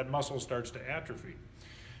lose it. That muscle starts to atrophy.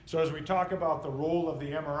 So as we talk about the role of the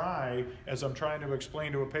MRI, as I'm trying to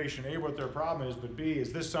explain to a patient, A, what their problem is, but B,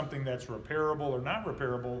 is this something that's repairable or not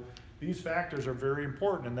repairable? These factors are very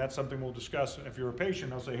important, and that's something we'll discuss. If you're a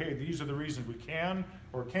patient, I'll say, hey, these are the reasons we can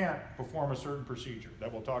or can't perform a certain procedure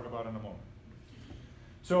that we'll talk about in a moment.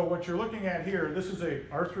 So what you're looking at here, this is a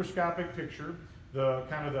arthroscopic picture. The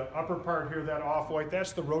kind of the upper part here, that off-white,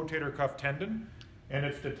 that's the rotator cuff tendon, and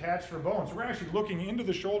it's detached from bone. So we're actually looking into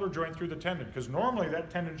the shoulder joint through the tendon, because normally that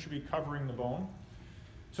tendon should be covering the bone.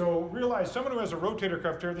 So realize someone who has a rotator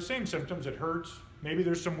cuff tear, the same symptoms, it hurts, maybe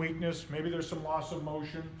there's some weakness, maybe there's some loss of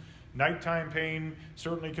motion, nighttime pain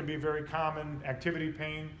certainly can be very common, activity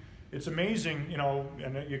pain. It's amazing, you know,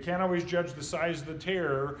 and you can't always judge the size of the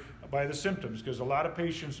tear by the symptoms, because a lot of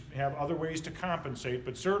patients have other ways to compensate,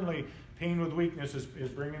 but certainly pain with weakness is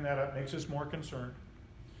bringing that up, makes us more concerned.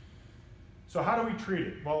 So how do we treat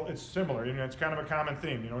it? Well, it's similar. It's kind of a common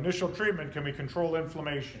theme. Initial treatment, can we control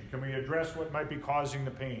inflammation? Can we address what might be causing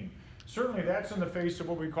the pain? Certainly that's in the face of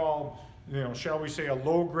what we call, shall we say, a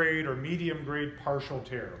low-grade or medium-grade partial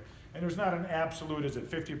tear. And there's not an absolute, is it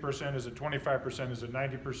 50%, is it 25%, is it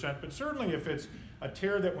 90%? But certainly if it's a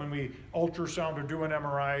tear that when we ultrasound or do an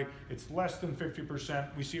MRI, it's less than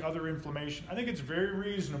 50%, we see other inflammation, I think it's very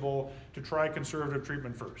reasonable to try conservative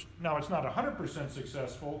treatment first. Now, it's not 100%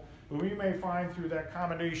 successful, but we may find through that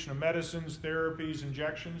combination of medicines, therapies,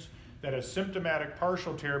 injections, that a symptomatic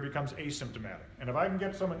partial tear becomes asymptomatic. And if I can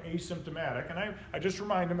get someone asymptomatic, and I just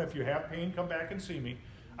remind them, if you have pain, come back and see me.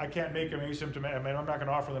 I can't make them asymptomatic. I'm not going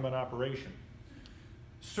to offer them an operation.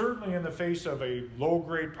 Certainly in the face of a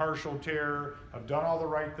low-grade partial tear, I've done all the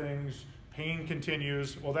right things, pain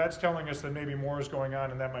continues, well, that's telling us that maybe more is going on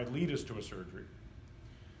and that might lead us to a surgery.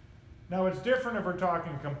 Now, it's different if we're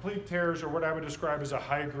talking complete tears or what I would describe as a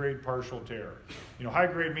high-grade partial tear.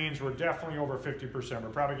 High-grade means we're definitely over 50%. We're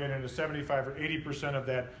probably getting into 75 or 80% of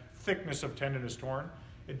that thickness of tendon is torn.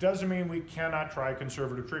 It doesn't mean we cannot try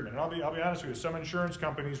conservative treatment. And I'll be honest with you, some insurance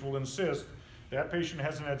companies will insist that patient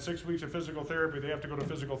hasn't had 6 weeks of physical therapy, they have to go to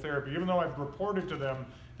physical therapy, even though I've reported to them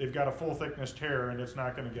they've got a full thickness tear and it's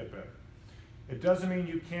not going to get better. It doesn't mean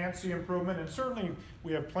you can't see improvement, and certainly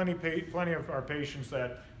we have plenty of our patients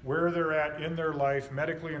that where they're at in their life,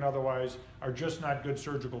 medically and otherwise, are just not good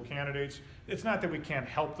surgical candidates. It's not that we can't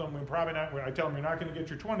help them. We're probably not, I tell them you're not going to get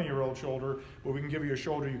your 20-year-old shoulder, but we can give you a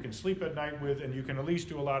shoulder you can sleep at night with and you can at least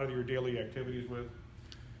do a lot of your daily activities with.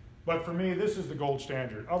 But for me, this is the gold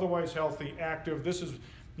standard. Otherwise healthy, active, this is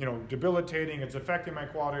debilitating, it's affecting my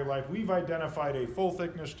quality of life. We've identified a full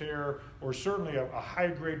thickness tear or certainly a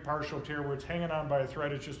high-grade partial tear where it's hanging on by a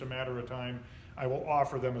thread, it's just a matter of time. I will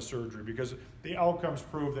offer them a surgery because the outcomes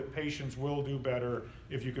prove that patients will do better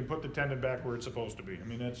if you can put the tendon back where it's supposed to be. I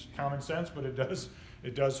mean, that's common sense, but it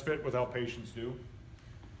does fit with how patients do.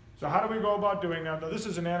 So how do we go about doing that? Now, this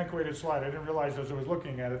is an antiquated slide. I didn't realize as I was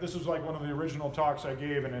looking at it. This is like one of the original talks I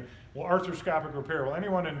gave, and arthroscopic repair. Well,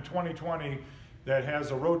 anyone in 2020 that has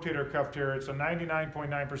a rotator cuff tear, it's a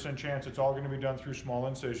 99.9% chance it's all going to be done through small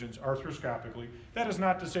incisions, arthroscopically. That is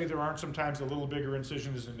not to say there aren't sometimes a little bigger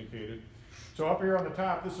incision is indicated. So up here on the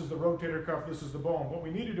top, this is the rotator cuff, this is the bone. What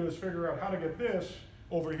we need to do is figure out how to get this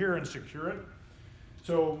over here and secure it.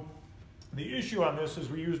 So the issue on this is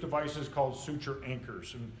we use devices called suture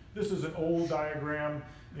anchors. And this is an old diagram.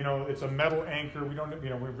 It's a metal anchor. We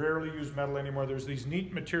rarely use metal anymore. There's these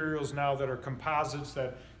neat materials now that are composites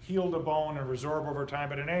that heal the bone and resorb over time,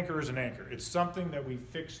 but an anchor is an anchor. It's something that we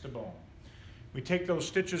fix the bone. We take those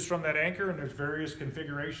stitches from that anchor, and there's various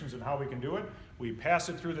configurations in how we can do it. We pass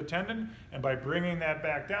it through the tendon, and by bringing that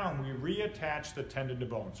back down, we reattach the tendon to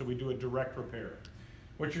bone. So we do a direct repair.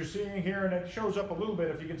 What you're seeing here, and it shows up a little bit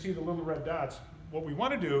if you can see the little red dots, what we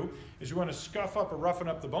want to do is we want to scuff up or roughen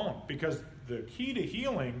up the bone because the key to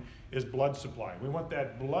healing is blood supply. We want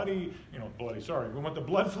that we want the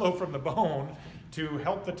blood flow from the bone to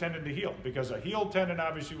help the tendon to heal because a healed tendon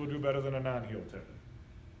obviously will do better than a non-healed tendon.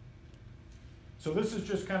 So this is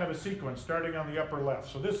just kind of a sequence starting on the upper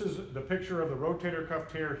left. So this is the picture of the rotator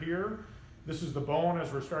cuff tear here. This is the bone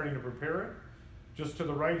as we're starting to prepare it. Just to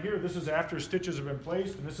the right here, this is after stitches have been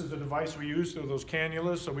placed, and this is the device we use through those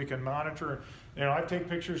cannulas so we can monitor. I take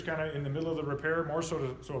pictures kind of in the middle of the repair, more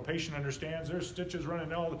so a patient understands there's stitches running.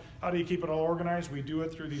 How do you keep it all organized? We do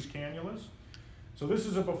it through these cannulas. So this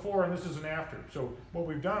is a before and this is an after. So what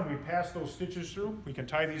we've done, we pass those stitches through. We can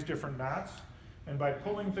tie these different knots. And by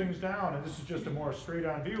pulling things down, and this is just a more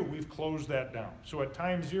straight-on view, we've closed that down. So at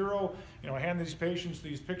time zero, I hand these patients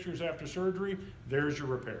these pictures after surgery, there's your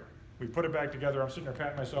repair. We put it back together. I'm sitting there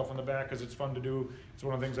patting myself on the back because it's fun to do. It's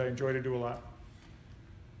one of the things I enjoy to do a lot.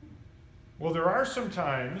 Well, there are some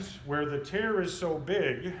times where the tear is so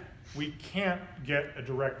big, we can't get a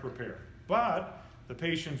direct repair. But the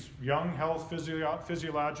patient's young, health,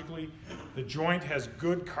 physiologically, the joint has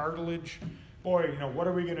good cartilage. Boy, what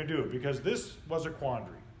are we going to do? Because this was a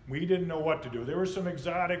quandary. We didn't know what to do. There were some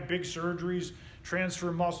exotic big surgeries,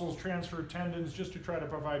 transfer muscles, transfer tendons, just to try to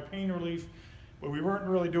provide pain relief, but we weren't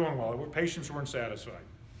really doing well. Patients weren't satisfied.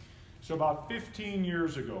 So about 15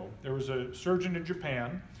 years ago, there was a surgeon in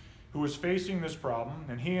Japan who was facing this problem,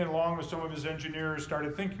 and he, along with some of his engineers,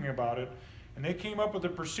 started thinking about it, and they came up with a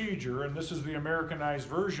procedure, and this is the Americanized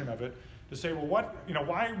version of it, to say, well,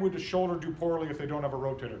 why would a shoulder do poorly if they don't have a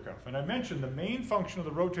rotator cuff? And I mentioned the main function of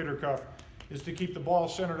the rotator cuff is to keep the ball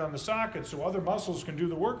centered on the socket so other muscles can do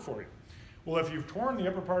the work for you. Well, if you've torn the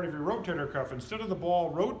upper part of your rotator cuff, instead of the ball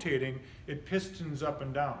rotating, it pistons up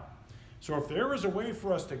and down. So if there is a way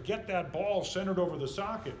for us to get that ball centered over the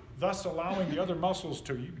socket, thus allowing the other muscles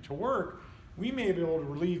to work, we may be able to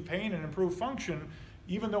relieve pain and improve function,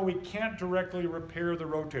 even though we can't directly repair the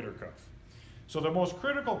rotator cuff. So the most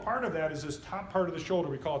critical part of that is this top part of the shoulder.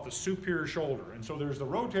 We call it the superior shoulder. And so there's the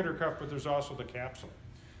rotator cuff, but there's also the capsule.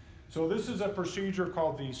 So this is a procedure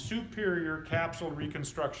called the superior capsule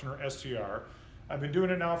reconstruction, or SCR. I've been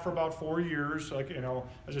doing it now for about 4 years. Like, you know,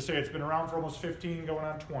 as I say, it's been around for almost 15, going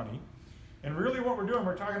on 20. And really what we're doing,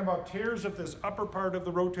 we're talking about tears of this upper part of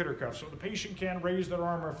the rotator cuff. So the patient can't raise their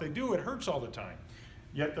arm, or if they do, it hurts all the time.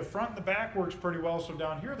 Yet the front and the back works pretty well, so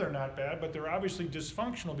down here they're not bad, but they're obviously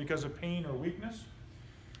dysfunctional because of pain or weakness.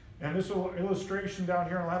 And this little illustration down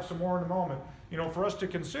here, and I'll have some more in a moment, you know, for us to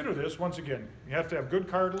consider this, once again, you have to have good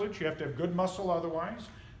cartilage, you have to have good muscle otherwise.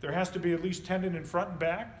 There has to be at least tendon in front and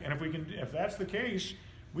back, and if that's the case,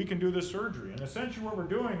 we can do this surgery. And essentially what we're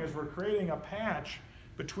doing is we're creating a patch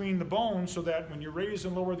between the bones so that when you raise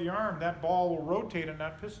and lower the arm, that ball will rotate and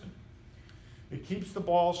not piston. It keeps the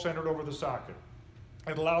ball centered over the socket.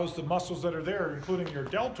 It allows the muscles that are there, including your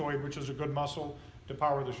deltoid, which is a good muscle, to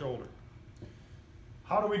power the shoulder.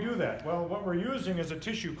 How do we do that? Well, what we're using is a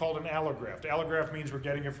tissue called an allograft. Allograft means we're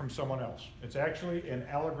getting it from someone else. It's actually an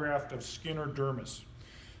allograft of skin or dermis.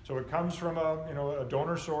 So it comes from a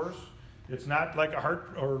donor source. It's not like a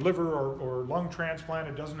heart or liver or lung transplant.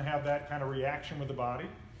 It doesn't have that kind of reaction with the body.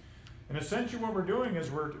 And essentially what we're doing is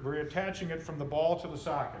we're attaching it from the ball to the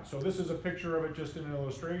socket. So this is a picture of it just in an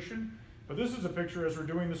illustration. But this is a picture as we're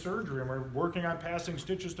doing the surgery, and we're working on passing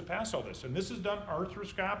stitches to pass all this. And this is done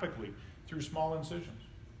arthroscopically through small incisions.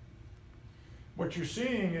 What you're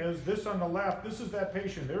seeing is this on the left, this is that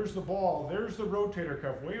patient. There's the ball, there's the rotator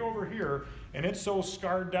cuff way over here, and it's so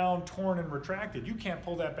scarred down, torn, and retracted. You can't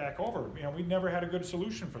pull that back over. You know, we never had a good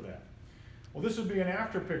solution for that. Well, this would be an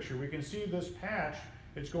after picture. We can see this patch.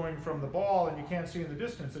 It's going from the ball, and you can't see in the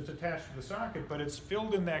distance. It's attached to the socket, but it's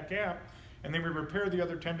filled in that gap. And then we repair the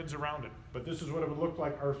other tendons around it. But this is what it would look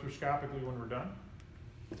like arthroscopically when we're done.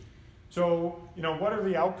 So, you know, what are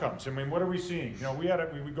the outcomes? I mean, what are we seeing? You know,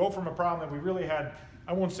 we go from a problem that we really had,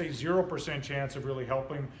 I won't say 0% chance of really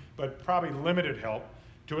helping, but probably limited help,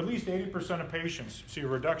 to at least 80% of patients see a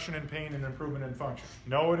reduction in pain and improvement in function.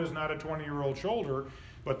 No, it is not a 20-year-old shoulder,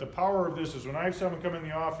 but the power of this is when I have someone come in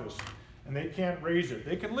the office and they can't raise it.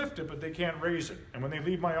 They can lift it, but they can't raise it. And when they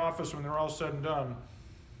leave my office, when they're all said and done,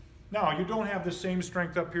 now, you don't have the same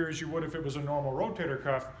strength up here as you would if it was a normal rotator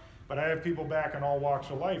cuff, but I have people back in all walks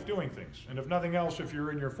of life doing things. And if nothing else, if you're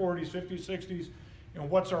in your 40s, 50s, 60s, you know,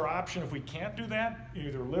 what's our option if we can't do that?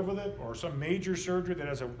 Either live with it or some major surgery that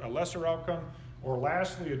has a lesser outcome, or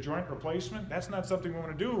lastly, a joint replacement. That's not something we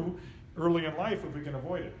want to do early in life if we can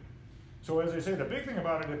avoid it. So as I say, the big thing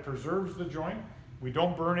about it preserves the joint. We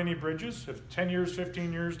don't burn any bridges. If 10 years,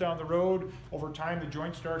 15 years down the road, over time the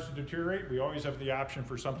joint starts to deteriorate, we always have the option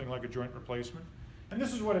for something like a joint replacement. And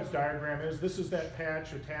this is what its diagram is. This is that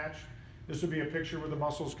patch attached. This would be a picture where the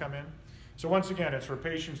muscles come in. So once again, it's for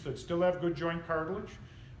patients that still have good joint cartilage.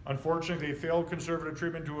 Unfortunately, they failed conservative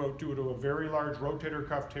treatment due to a very large rotator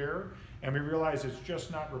cuff tear, and we realize it's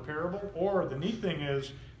just not repairable. Or the neat thing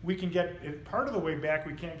is, we can get it part of the way back,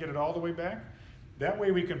 we can't get it all the way back. That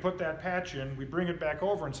way we can put that patch in, we bring it back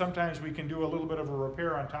over, and sometimes we can do a little bit of a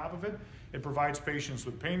repair on top of it. It provides patients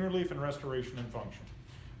with pain relief and restoration and function.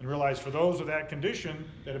 And realize for those with that condition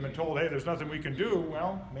that have been told, hey, there's nothing we can do,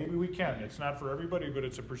 well, maybe we can. It's not for everybody, but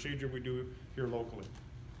it's a procedure we do here locally.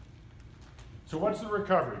 So what's the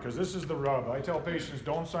recovery? Because this is the rub. I tell patients,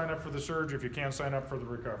 don't sign up for the surgery if you can't sign up for the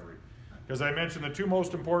recovery. Because I mentioned the two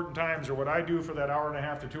most important times are what I do for that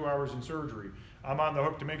 1.5 to 2 hours in surgery. I'm on the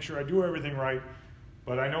hook to make sure I do everything right,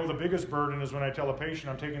 but I know the biggest burden is when I tell a patient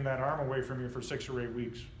I'm taking that arm away from you for 6 or 8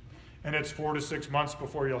 weeks. And it's 4 to 6 months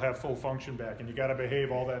before you'll have full function back, and you got to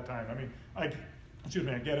behave all that time. I mean, I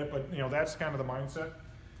get it, but you know, that's kind of the mindset.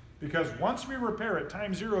 Because once we repair it,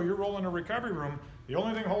 time zero, you're rolling a recovery room. The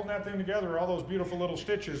only thing holding that thing together are all those beautiful little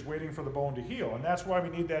stitches waiting for the bone to heal. And that's why we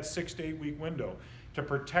need that 6 to 8 week window to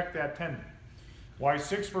protect that tendon. Why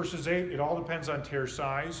 6 versus 8? It all depends on tear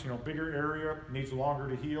size. You know, bigger area needs longer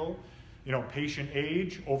to heal. You know, patient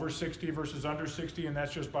age, over 60 versus under 60, and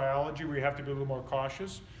that's just biology. We have to be a little more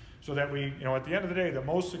cautious so that we, you know, at the end of the day, the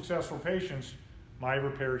most successful patients, my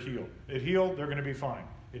repair healed. It healed, they're going to be fine.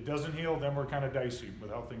 It doesn't heal, then we're kind of dicey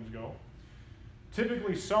with how things go.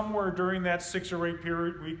 Typically, somewhere during that 6 or 8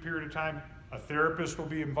 week period of time, a therapist will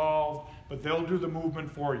be involved, but they'll do the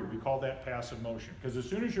movement for you. We call that passive motion. Because as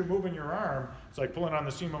soon as you're moving your arm, it's like pulling on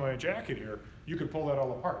the seam of my jacket here, you could pull that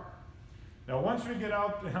all apart. Now once we get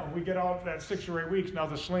out, we get out that 6 or 8 weeks, now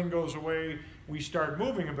the sling goes away, we start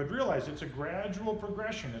moving it, but realize it's a gradual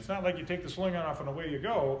progression. It's not like you take the sling off and away you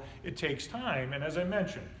go. It takes time, and as I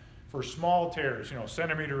mentioned, for small tears,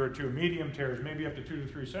 centimeter or two, medium tears, maybe up to 2 to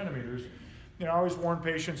 3 centimeters, I always warn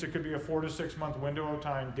patients it could be a 4 to 6 month window of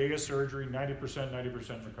time, day of surgery, 90%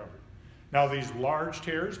 recovery. Now these large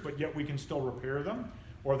tears, but yet we can still repair them,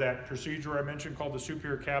 or that procedure I mentioned called the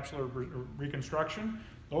superior capsular reconstruction,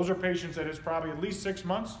 those are patients that it's probably at least 6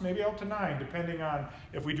 months, maybe out to 9, depending on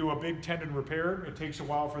if we do a big tendon repair, it takes a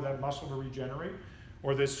while for that muscle to regenerate,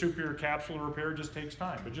 or this superior capsular repair just takes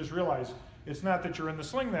time. But just realize, it's not that you're in the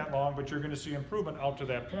sling that long, but you're going to see improvement out to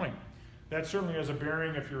that point. That certainly has a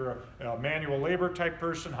bearing if you're a manual labor type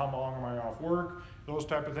person, how long am I off work, those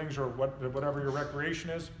type of things, or whatever your recreation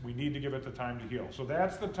is, we need to give it the time to heal. So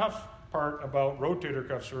that's the tough part about rotator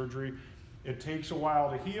cuff surgery. It takes a while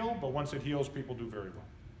to heal, but once it heals, people do very well.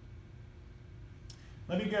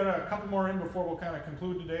 Let me get a couple more in before we'll kind of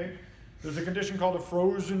conclude today. There's a condition called a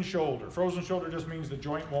frozen shoulder. Frozen shoulder just means the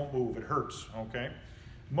joint won't move, it hurts, okay?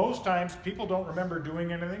 Most times people don't remember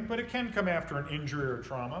doing anything, but it can come after an injury or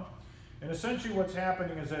trauma. And essentially what's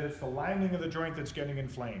happening is that it's the lining of the joint that's getting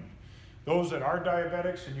inflamed. Those that are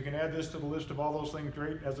diabetics, and you can add this to the list of all those things,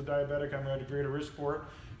 great, as a diabetic, I'm at a greater risk for it.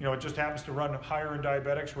 It just happens to run higher in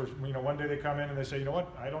diabetics where, one day they come in and they say, you know what,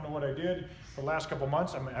 I don't know what I did for the last couple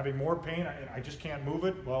months, I'm having more pain, I just can't move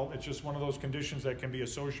it. Well, it's just one of those conditions that can be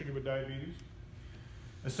associated with diabetes.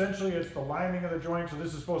 Essentially, it's the lining of the joint, so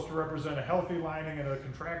this is supposed to represent a healthy lining and a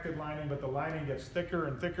contracted lining, but the lining gets thicker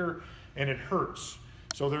and thicker, and it hurts.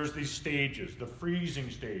 So there's these stages, the freezing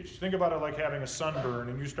stage. Think about it like having a sunburn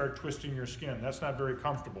and you start twisting your skin. That's not very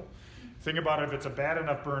comfortable. Think about it, if it's a bad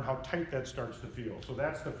enough burn, how tight that starts to feel. So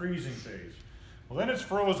that's the freezing phase. Well, then it's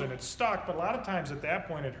frozen, it's stuck, but a lot of times at that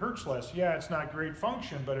point it hurts less. Yeah, it's not great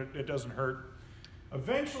function, but it doesn't hurt.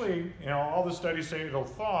 Eventually, all the studies say it'll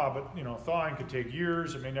thaw, but thawing could take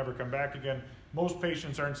years, it may never come back again. Most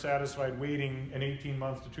patients aren't satisfied waiting an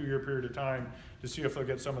 18-month to 2-year period of time to see if they'll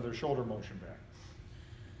get some of their shoulder motion back.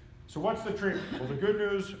 So what's the treatment? Well, the good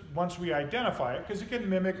news, once we identify it, because it can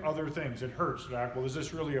mimic other things, it hurts, doc. Well, is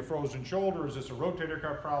this really a frozen shoulder? Is this a rotator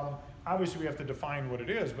cuff problem? Obviously, we have to define what it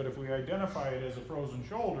is, but if we identify it as a frozen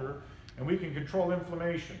shoulder, and we can control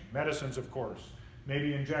inflammation, medicines, of course,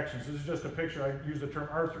 maybe injections. This is just a picture, I use the term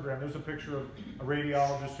arthrogram. There's a picture of a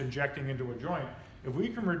radiologist injecting into a joint. If we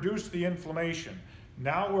can reduce the inflammation,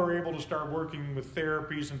 now we're able to start working with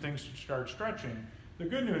therapies and things to start stretching. The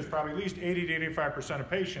good news, probably at least 80 to 85% of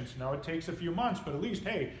patients, now it takes a few months, but at least,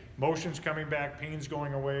 hey, motion's coming back, pain's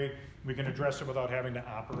going away, we can address it without having to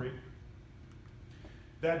operate.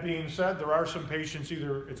 That being said, there are some patients,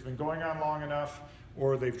 either it's been going on long enough,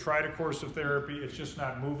 or they've tried a course of therapy, it's just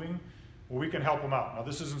not moving. Well, we can help them out. Now,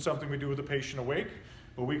 this isn't something we do with the patient awake,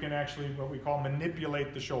 but we can actually, what we call,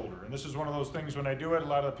 manipulate the shoulder. And this is one of those things, when I do it, a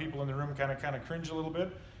lot of the people in the room kind of cringe a little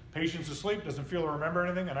bit. Patient's asleep, doesn't feel or remember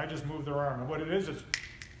anything, and I just move their arm. And what it is, it's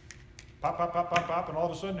pop, pop, pop, pop, pop, and all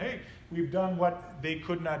of a sudden, hey, we've done what they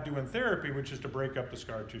could not do in therapy, which is to break up the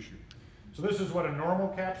scar tissue. So this is what a normal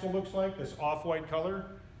capsule looks like, this off-white color.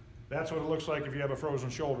 That's what it looks like if you have a frozen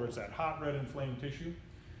shoulder. It's that hot, red, inflamed tissue.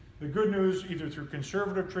 The good news, either through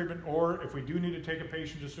conservative treatment or if we do need to take a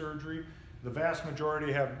patient to surgery, the vast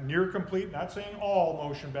majority have near complete, not saying all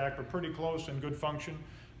motion back, but pretty close and good function,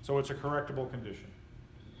 so it's a correctable condition.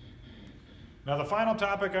 Now the final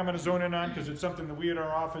topic I'm going to zone in on, because it's something that we at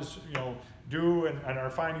our office do and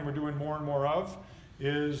are finding we're doing more and more of,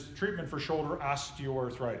 is treatment for shoulder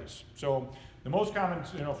osteoarthritis. So the most common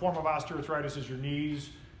form of osteoarthritis is your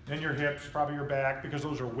knees, then your hips, probably your back, because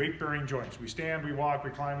those are weight-bearing joints. We stand, we walk,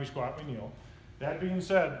 we climb, we squat, we kneel. That being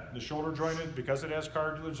said, the shoulder joint, because it has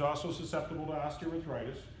cartilage, is also susceptible to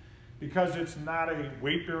osteoarthritis. Because it's not a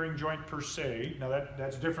weight-bearing joint per se, now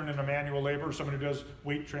that's different in a manual labor, someone who does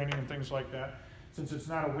weight training and things like that. Since it's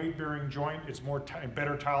not a weight-bearing joint, it's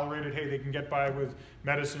better tolerated. Hey, they can get by with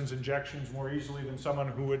medicines, injections more easily than someone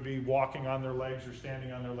who would be walking on their legs or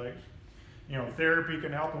standing on their legs. Therapy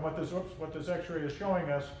can help, and what this x-ray is showing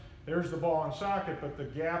us, there's the ball and socket, but the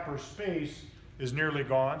gap or space is nearly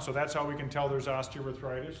gone, so that's how we can tell there's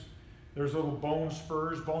osteoarthritis. There's little bone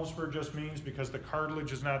spurs. Bone spur just means because the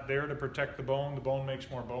cartilage is not there to protect the bone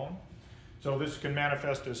makes more bone. So this can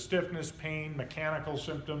manifest as stiffness, pain, mechanical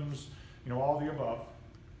symptoms, all the above.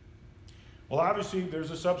 Well, obviously,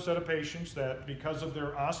 there's a subset of patients that, because of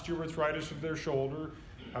their osteoarthritis of their shoulder,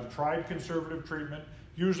 have tried conservative treatment.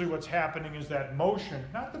 Usually what's happening is that motion,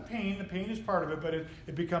 not the pain is part of it, but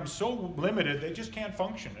it becomes so limited they just can't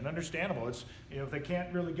function, and understandable. It's, if they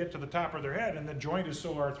can't really get to the top of their head and the joint is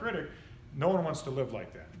so arthritic, no one wants to live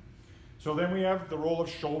like that. So then we have the role of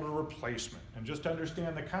shoulder replacement. And just to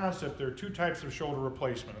understand the concept, there are two types of shoulder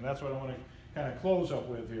replacement, and that's what I want to kind of close up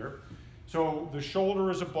with here. So the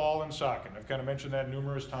shoulder is a ball and socket. I've kind of mentioned that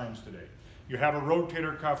numerous times today. You have a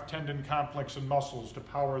rotator cuff, tendon complex, and muscles to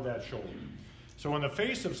power that shoulder. So in the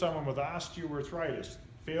face of someone with osteoarthritis,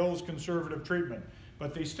 fails conservative treatment,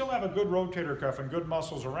 but they still have a good rotator cuff and good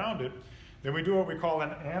muscles around it, then we do what we call an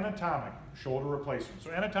anatomic shoulder replacement. So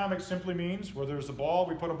anatomic simply means where there's a ball,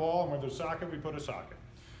 we put a ball, and where there's a socket, we put a socket.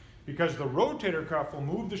 Because the rotator cuff will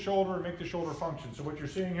move the shoulder and make the shoulder function. So what you're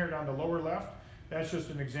seeing here down the lower left, that's just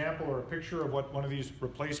an example or a picture of what one of these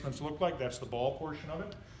replacements look like. That's the ball portion of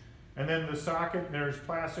it. And then the socket, there's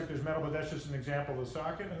plastic, there's metal, but that's just an example of the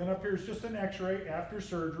socket. And then up here is just an x-ray after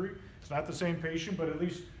surgery. It's not the same patient, but at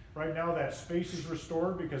least right now that space is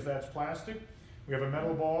restored because that's plastic. We have a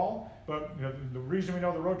metal ball, but the reason we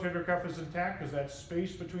know the rotator cuff is intact is that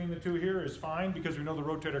space between the two here is fine because we know the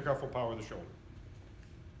rotator cuff will power the shoulder.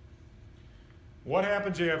 What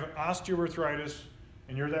happens if you have osteoarthritis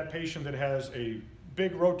and you're that patient that has a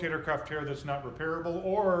big rotator cuff tear that's not repairable,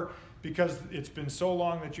 or because it's been so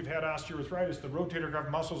long that you've had osteoarthritis, the rotator cuff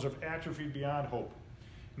muscles have atrophied beyond hope?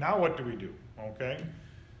 Now what do we do? Okay,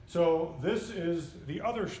 so this is the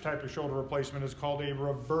other type of shoulder replacement. Is called a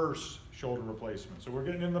reverse shoulder replacement. So we're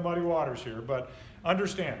getting in the muddy waters here, but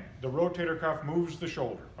understand the rotator cuff moves the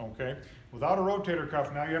shoulder. Okay, without a rotator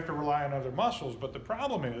cuff, now you have to rely on other muscles. But the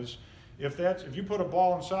problem is, if you put a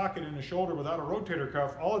ball and socket in the shoulder without a rotator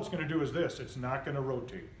cuff, all it's going to do is this: it's not going to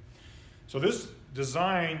rotate. So this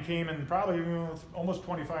design came in probably almost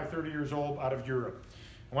 25, 30 years old out of Europe.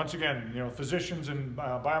 Once again, physicians and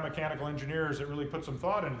biomechanical engineers that really put some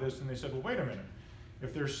thought into this, and they said, well, wait a minute.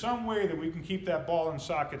 If there's some way that we can keep that ball and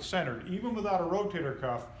socket centered, even without a rotator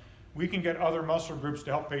cuff, we can get other muscle groups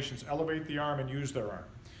to help patients elevate the arm and use their arm.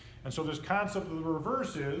 And so this concept of the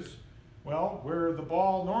reverse is, well, where the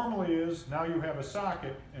ball normally is, now you have a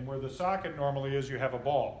socket, and where the socket normally is, you have a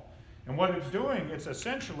ball. And what it's doing,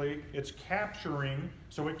 it's capturing,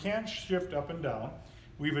 so it can't shift up and down.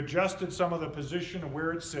 We've adjusted some of the position of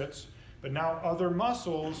where it sits, but now other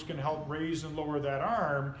muscles can help raise and lower that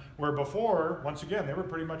arm, where before, once again, they were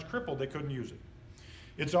pretty much crippled, they couldn't use it.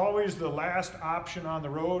 It's always the last option on the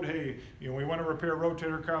road. Hey, we want to repair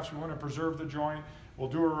rotator cuffs, we want to preserve the joint, we'll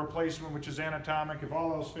do a replacement, which is anatomic. If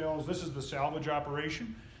all else fails, this is the salvage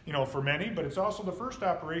operation, for many, but it's also the first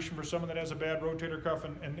operation for someone that has a bad rotator cuff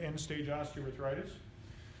and end-stage osteoarthritis.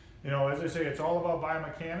 As I say, it's all about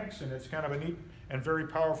biomechanics, and it's kind of a neat and very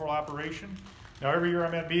powerful operation. Now, every year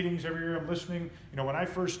I'm at meetings, every year I'm listening. When I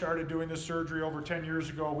first started doing this surgery over 10 years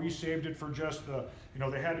ago, we saved it for just the,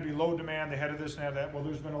 they had to be low demand, they had to this and that. Well,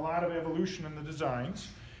 there's been a lot of evolution in the designs,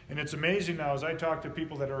 and it's amazing now as I talk to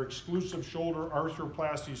people that are exclusive shoulder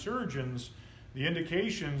arthroplasty surgeons, the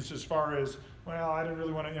indications as far as, well, I didn't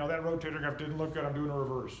really want to, that rotator cuff didn't look good, I'm doing a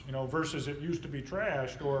reverse, versus it used to be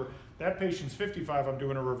trashed, or that patient's 55, I'm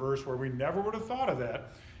doing a reverse, where we never would have thought of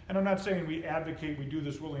that. And I'm not saying we advocate we do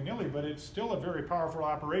this willy-nilly, but it's still a very powerful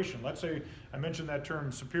operation. Let's say I mentioned that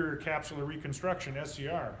term, superior capsular reconstruction,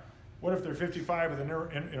 SCR. What if they're 55 with an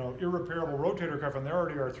irreparable rotator cuff and they're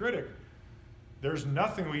already arthritic? There's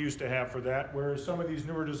nothing we used to have for that, whereas some of these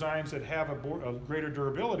newer designs that have a greater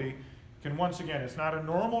durability can, once again, it's not a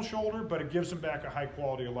normal shoulder, but it gives them back a high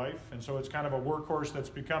quality of life. And so it's kind of a workhorse that's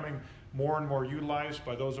becoming more and more utilized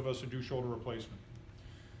by those of us who do shoulder replacement.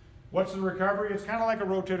 What's the recovery? It's kind of like a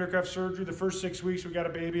rotator cuff surgery. The first 6 weeks, we got to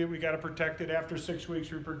baby it, we got to protect it. After 6 weeks,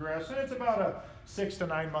 we progress. And it's about a 6 to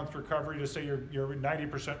 9 month recovery to say you're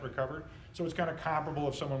 90% recovered. So it's kind of comparable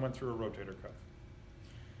if someone went through a rotator cuff.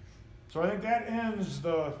 So I think that ends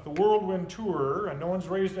the whirlwind tour, and no one's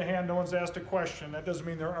raised a hand, no one's asked a question. That doesn't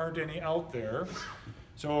mean there aren't any out there.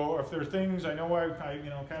 So if there are things, I know I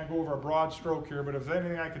kind of go over a broad stroke here, but if there's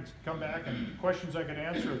anything I could come back and questions I could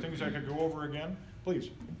answer or things I could go over again, please.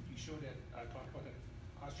 You showed that, talked about that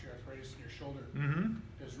osteoarthritis in your shoulder. Mm-hmm.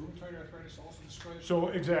 Does rheumatoid arthritis also destroy it? So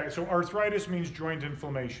exactly. So arthritis means joint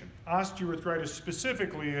inflammation. Osteoarthritis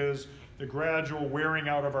specifically is the gradual wearing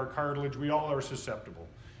out of our cartilage. We all are susceptible.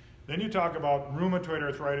 Then you talk about rheumatoid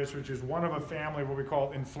arthritis, which is one of a family of what we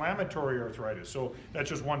call inflammatory arthritis. So that's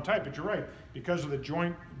just one type, but you're right. Because of the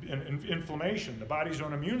joint inflammation, the body's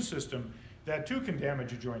own immune system, that too can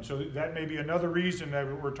damage a joint. So that may be another reason that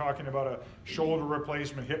we're talking about a shoulder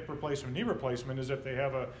replacement, hip replacement, knee replacement, is if they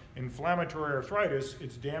have an inflammatory arthritis,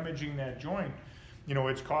 it's damaging that joint.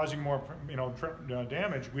 It's causing more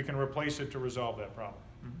damage. We can replace it to resolve that problem.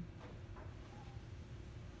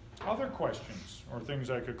 Other questions or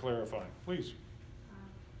things I could clarify, please. Do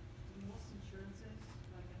most insurances,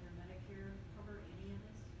 like under Medicare, cover any of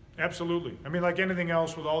this? Absolutely. I mean, like anything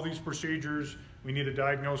else with all these procedures, we need a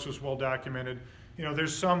diagnosis well documented. You know,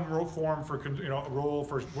 there's some form for, role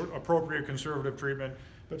for appropriate conservative treatment,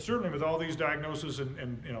 but certainly with all these diagnoses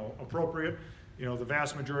and appropriate, the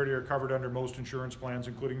vast majority are covered under most insurance plans,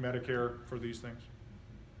 including Medicare, for these things.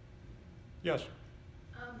 Yes?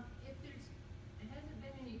 If it hasn't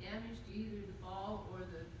been any damage to either the ball or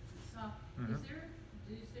the sock, is there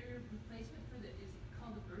a replacement for the, is it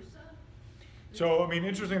called a bursa? So, I mean,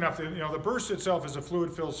 interesting enough, the bursa itself is a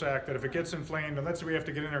fluid-filled sac that if it gets inflamed, and let's say we have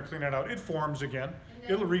to get in there and clean it out, it forms again.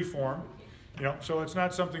 It'll reform. So it's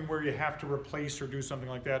not something where you have to replace or do something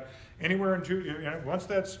like that. Anywhere once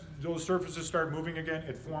those surfaces start moving again,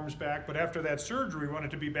 it forms back. But after that surgery, we want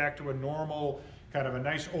it to be back to a normal, kind of a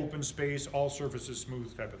nice open space, all surfaces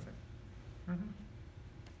smooth type of thing.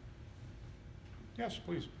 Yes,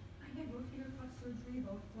 please. I had rotator cuff surgery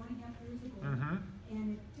about 4.5 years ago,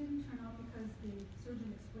 and it didn't turn out because the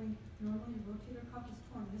surgeon explained normally the rotator cuff is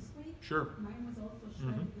torn this way. Sure. Mine was also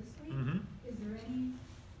shredded this way. Is there any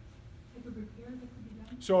type of repair that could be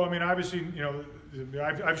done? So, I mean, obviously,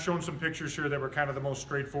 I've shown some pictures here that were kind of the most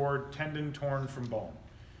straightforward, tendon torn from bone.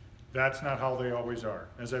 That's not how they always are.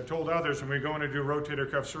 As I've told others, when we go in to do rotator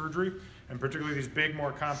cuff surgery, and particularly these big,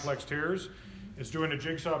 more complex tears, it's doing a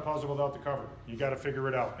jigsaw puzzle without the cover. You got to figure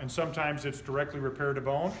it out. And sometimes it's directly repaired to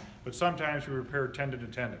bone, but sometimes we repair tendon to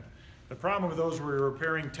tendon. The problem with those where you're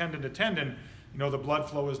repairing tendon to tendon, the blood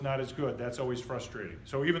flow is not as good. That's always frustrating.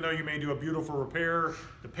 So even though you may do a beautiful repair,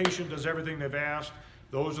 the patient does everything they've asked,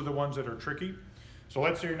 those are the ones that are tricky. So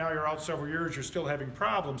let's say now you're out several years, you're still having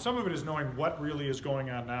problems. Some of it is knowing what really is going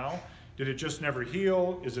on now. Did it just never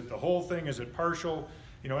heal? Is it the whole thing? Is it partial?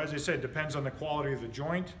 As I said, it depends on the quality of the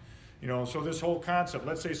joint. So this whole concept,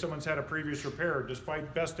 let's say someone's had a previous repair,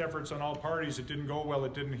 despite best efforts on all parties, it didn't go well,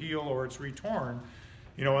 it didn't heal, or it's retorn,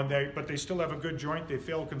 but they still have a good joint, they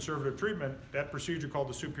failed conservative treatment, that procedure called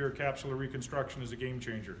the superior capsular reconstruction is a game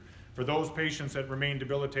changer. For those patients that remain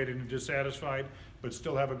debilitated and dissatisfied, but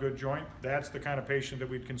still have a good joint, that's the kind of patient that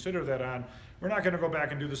we'd consider that on. We're not gonna go back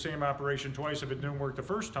and do the same operation twice if it didn't work the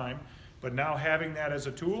first time, but now having that as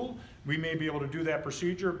a tool, we may be able to do that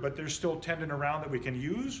procedure, but there's still tendon around that we can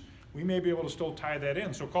use. We may be able to still tie that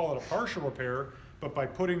in. So call it a partial repair, but by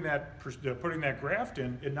putting that graft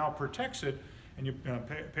in, it now protects it, and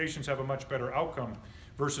patients have a much better outcome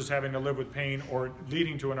versus having to live with pain or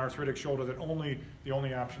leading to an arthritic shoulder that the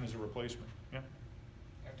only option is a replacement. Yeah.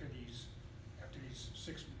 After these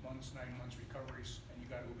 6 months, 9 months recoveries, and you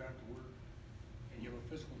got to go back to work, and you have a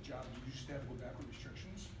physical job, you just have to go back with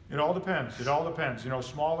restrictions? It all depends. It all depends.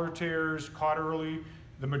 Smaller tears, caught early,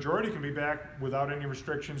 the majority can be back without any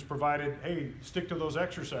restrictions, provided, hey, stick to those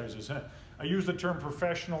exercises. I use the term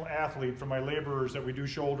professional athlete for my laborers that we do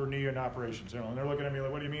shoulder, knee, and operations. And they're looking at me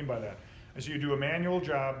like, what do you mean by that? I say, you do a manual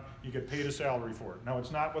job, you get paid a salary for it. Now,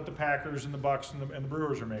 it's not what the Packers and the Bucks and the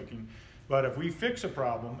Brewers are making, but if we fix a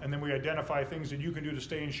problem and then we identify things that you can do to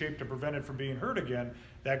stay in shape to prevent it from being hurt again,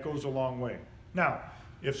 that goes a long way. Now,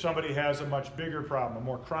 if somebody has a much bigger problem, a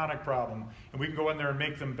more chronic problem, and we can go in there and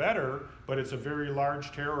make them better, but it's a very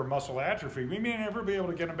large tear or muscle atrophy, we may never be able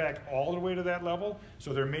to get them back all the way to that level.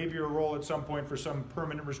 So there may be a role at some point for some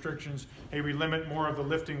permanent restrictions. Hey, we limit more of the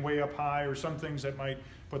lifting way up high, or some things that might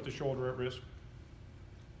put the shoulder at risk.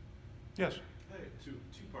 Yes? Hey,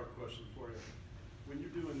 two-part question for you. When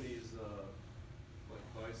you're doing these,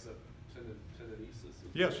 like bicep tendinosis.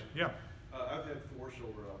 Yes, yeah. I've had 4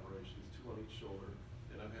 shoulder operations, 2 on each shoulder.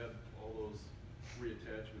 I've had all those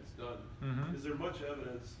reattachments done. Is there much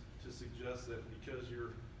evidence to suggest that because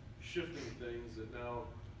you're shifting things that now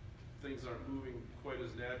things aren't moving quite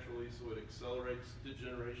as naturally, so it accelerates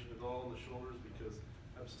degeneration at all in the shoulders? Because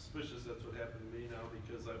I'm suspicious that's what happened to me now,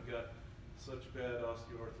 because I've got such bad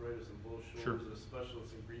osteoarthritis in both shoulders. As a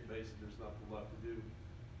specialist in Green Bay, there's nothing left to do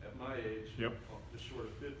at my age, just short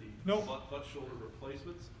of 50. Nope. Butt shoulder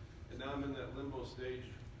replacements, and now I'm in that limbo stage,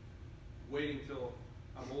 waiting till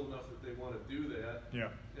I'm old enough that they want to do that. Yeah.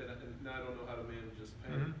 And now I don't know how to manage this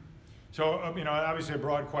pain. So, obviously a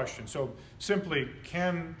broad question. So simply,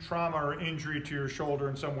 can trauma or injury to your shoulder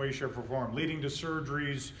in some way, shape, or form, leading to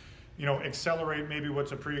surgeries, accelerate maybe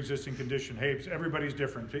what's a pre-existing condition? Hey, everybody's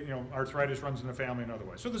different. Arthritis runs in the family and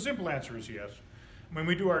otherwise. So the simple answer is yes. When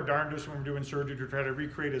we do our darndest when we're doing surgery to try to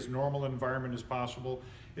recreate as normal an environment as possible,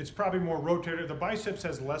 it's probably more rotator. The biceps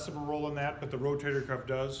has less of a role in that, but the rotator cuff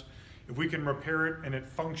does. If we can repair it and it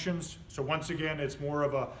functions, so once again, it's more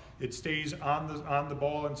of it stays on the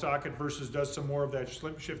ball and socket versus does some more of that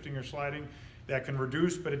shifting or sliding, that can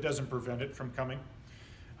reduce, but it doesn't prevent it from coming.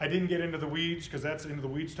 I didn't get into the weeds because that's into the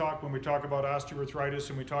weeds talk when we talk about osteoarthritis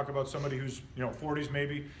and we talk about somebody who's 40s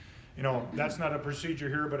maybe. you know, that's not a procedure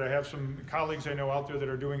here, but I have some colleagues I know out there that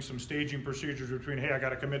are doing some staging procedures between, hey, I got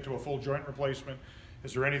to commit to a full joint replacement.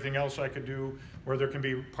 Is there anything else I could do? Where there can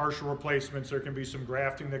be partial replacements, there can be some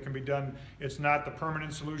grafting that can be done. It's not the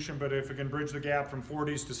permanent solution, but if it can bridge the gap from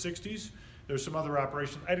 40s to 60s, there's some other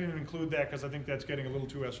operations. I didn't include that because I think that's getting a little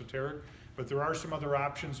too esoteric, but there are some other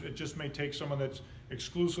options. It just may take someone that's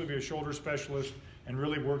exclusively a shoulder specialist and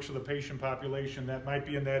really works with a patient population that might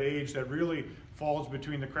be in that age that really falls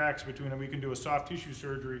between the cracks between, and we can do a soft tissue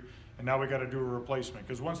surgery, and now we got to do a replacement.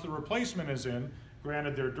 Because once the replacement is in,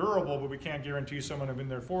 granted they're durable, but we can't guarantee someone in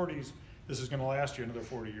their 40s this is going to last you another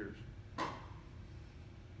 40 years.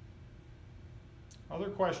 Other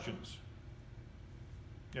questions?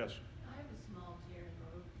 Yes? I have a small tear in the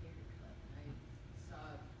rotator cuff, and I saw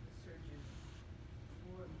a surgeon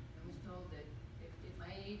before and was told that at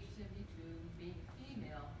my age 72, being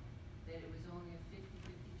female, that it was only a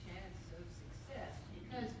 50-50 chance of success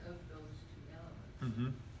because of those two elements.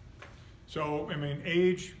 Mm-hmm. So, I mean,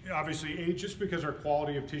 age, obviously age, just because our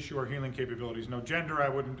quality of tissue or healing capabilities. No, gender,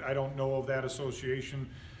 I don't know of that association.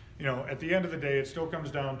 You know, at the end of the day, it still comes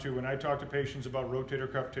down to, when I talk to patients about rotator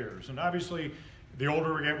cuff tears, and obviously, the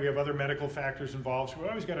older we get, we have other medical factors involved, so we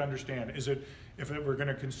always got to understand, if we're going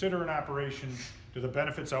to consider an operation, do the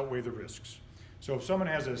benefits outweigh the risks? So if someone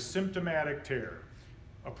has a symptomatic tear,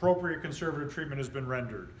 appropriate conservative treatment has been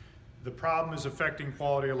rendered, the problem is affecting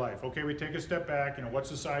quality of life. Okay, we take a step back, you know, what's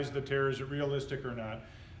the size of the tear? Is it realistic or not?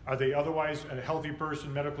 Are they otherwise a healthy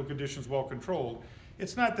person, medical conditions well controlled?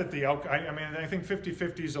 It's not that the outcome, I mean, I think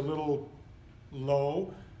 50-50 is a little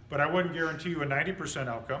low, but I wouldn't guarantee you a 90%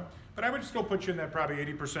 outcome. But I would still put you in that probably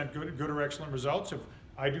 80% good or excellent results. If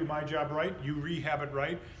I do my job right, you rehab it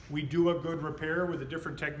right, we do a good repair with the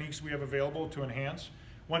different techniques we have available to enhance.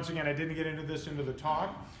 Once again, I didn't get into the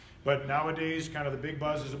talk, but nowadays kind of the big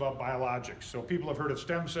buzz is about biologics. So people have heard of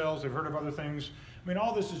stem cells, they've heard of other things. I mean,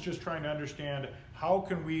 all this is just trying to understand how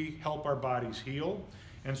can we help our bodies heal.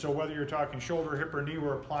 And so whether you're talking shoulder, hip, or knee,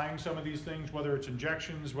 we're applying some of these things, whether it's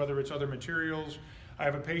injections, whether it's other materials. I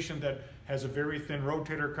have a patient that has a very thin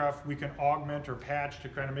rotator cuff. We can augment or patch to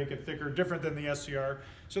kind of make it thicker, different than the SCR.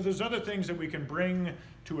 So there's other things that we can bring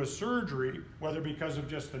to a surgery, whether because of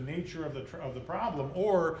just the nature of the problem,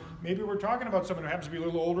 or maybe we're talking about someone who happens to be a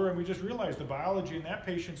little older and we just realize the biology in that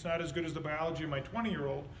patient's not as good as the biology of my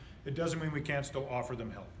 20-year-old. It doesn't mean we can't still offer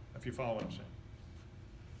them help, if you follow what I'm saying.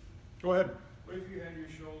 Go ahead. What if you had your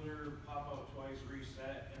shoulder pop out twice,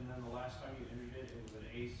 reset, and then the last time you injured it, it was an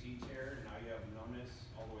AC tear, and now you have numbness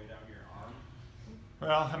all the way down your arm?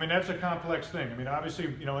 Well, I mean, that's a complex thing. I mean,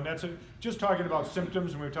 obviously, you know, and that's just talking about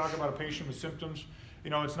symptoms, when we talk about a patient with symptoms, you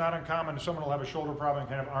know, it's not uncommon if someone will have a shoulder problem and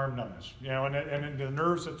can have arm numbness, you know, and the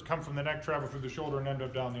nerves that come from the neck travel through the shoulder and end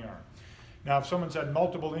up down the arm. Now, if someone's had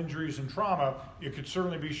multiple injuries and trauma, it could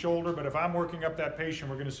certainly be shoulder, but if I'm working up that patient,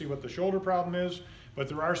 we're going to see what the shoulder problem is, but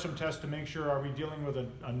there are some tests to make sure, are we dealing with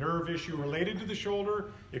a nerve issue related to the shoulder?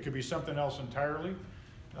 It could be something else entirely.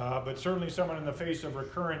 But certainly someone in the face of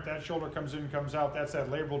recurrent, that shoulder comes in, comes out, that's that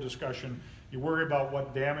labral discussion. You worry about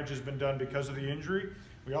what damage has been done because of the injury.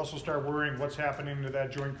 We also start worrying what's happening to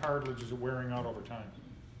that joint cartilage. Is it wearing out over time?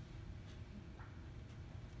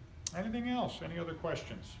 Anything else? Any other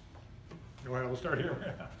questions? Go ahead, we'll start here.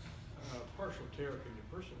 Partial tear, can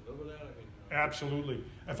the person live with that? I mean, Absolutely.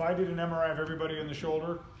 If I did an MRI of everybody in the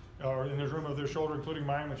shoulder, or in the room of their shoulder, including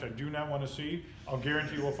mine, which I do not want to see, I'll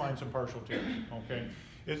guarantee we'll find some partial tears, okay?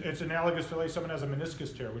 It's analogous to like someone has a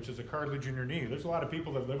meniscus tear, which is a cartilage in your knee. There's a lot of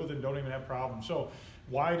people that live with it and don't even have problems. So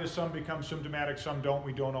why do some become symptomatic, some don't?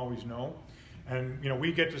 We don't always know. And, you know,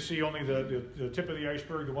 we get to see only the tip of the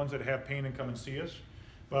iceberg, the ones that have pain and come and see us.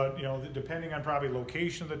 But, you know, depending on probably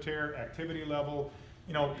location of the tear, activity level,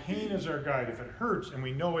 you know, pain is our guide. If it hurts and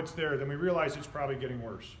we know it's there, then we realize it's probably getting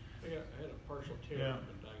worse. I had a partial tear. Yeah. I've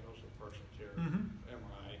been diagnosed with partial tear,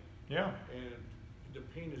 MRI. Yeah. And the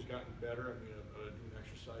pain has gotten better. I mean, doing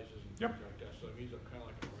exercises and Yep. things like that. So it means I'm kind of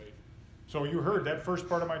like I'm right. So you heard that first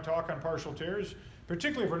part of my talk on partial tears,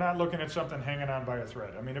 particularly if we're not looking at something hanging on by a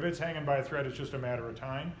thread. I mean, if it's hanging by a thread, it's just a matter of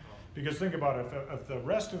time. Because think about it, if the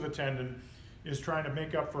rest of the tendon is trying to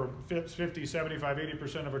make up for 50, 75,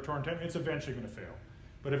 80% of a torn tendon, it's eventually going to fail.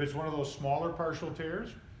 But if it's one of those smaller partial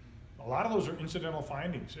tears, a lot of those are incidental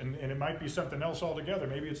findings, and it might be something else altogether.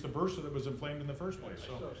 Maybe it's the bursa that was inflamed in the first place. I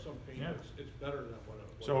still have some pain. yeah. It's better than what it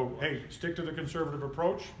was. So, hey, stick to the conservative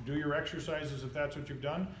approach. Do your exercises if that's what you've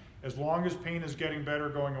done. As long as pain is getting better,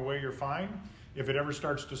 going away, you're fine. If it ever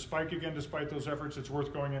starts to spike again, despite those efforts, it's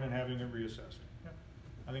worth going in and having it reassessed. Yeah.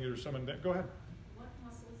 I think there's someone that, go ahead. What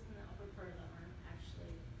muscles in the upper part of the arm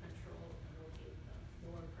actually control and rotate the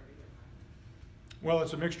lower part of your arm? Well,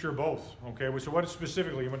 it's a mixture of both, okay? So what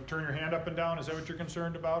specifically, you want to turn your hand up and down? Is that what you're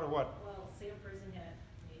concerned about, or what? Well, say a person had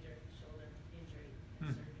major shoulder injury Hmm.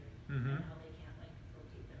 and surgery, Mhm. and how they can't like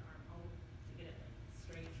rotate their arm out to get it like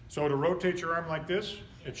straight. So to rotate your arm like this,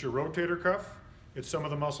 it's your rotator cuff, it's some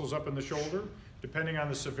of the muscles up in the shoulder. Depending on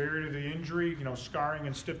the severity of the injury, you know, scarring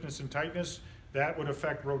and stiffness and tightness, that would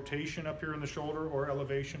affect rotation up here in the shoulder or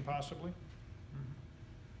elevation possibly.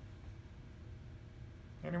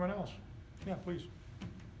 Anyone else? Yeah, please.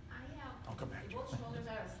 I have, I'll come back to you. both shoulders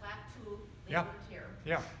are a slap two Yeah. labor tear.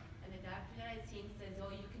 Yeah. And the doctor that I've seen says, oh,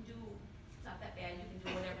 you can do, it's not that bad, you can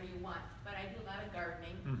do whatever you want. But I do a lot of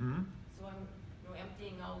gardening, Mm-hmm. so I'm, you know,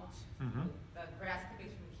 emptying out Mhm. the grass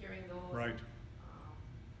clippings from carrying those. Right.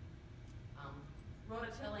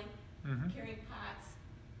 Rototilling, Mhm. carrying pots.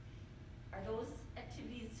 Are those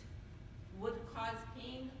activities would cause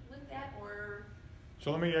pain with that, or?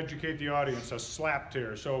 So let me educate the audience. A slap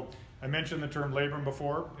tear. So I mentioned the term labrum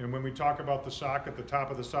before, and when we talk about the socket, the top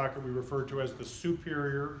of the socket we refer to as the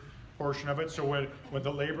superior portion of it. So when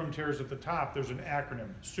the labrum tears at the top, there's an acronym: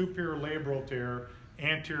 superior labral tear,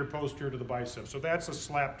 anterior posterior to the biceps. So that's a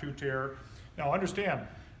slap 2 tear. Now understand,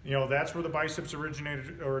 you know, that's where the biceps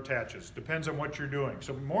originated or attaches. Depends on what you're doing.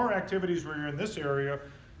 So more activities where you're in this area,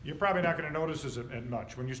 you're probably not going to notice as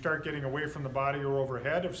much. When you start getting away from the body or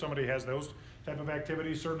overhead, if somebody has those type of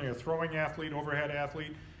activities, certainly a throwing athlete, overhead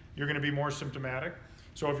athlete, you're going to be more symptomatic.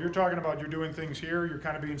 So if you're talking about you're doing things here, you're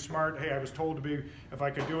kind of being smart. Hey, I was told to be, if I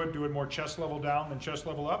could do it more chest level down than chest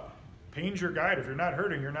level up. Pain's your guide. If you're not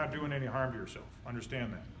hurting, you're not doing any harm to yourself.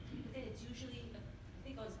 Understand that. But then it's usually, I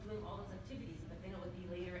think I was doing all those activities, but then it would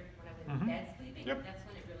be later when I was in Mhm. bed sleeping, Yep. that's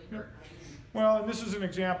when it really Yep. hurt. Well, and this is an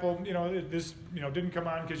example, you know, this, you know, didn't come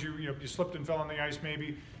on because you slipped and fell on the ice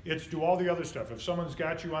maybe. It's do all the other stuff. If someone's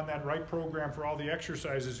got you on that right program for all the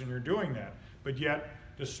exercises and you're doing that, but yet,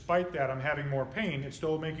 despite that, I'm having more pain, it's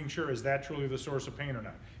still making sure, is that truly the source of pain or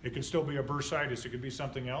not? It could still be a bursitis, it could be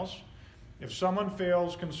something else. If someone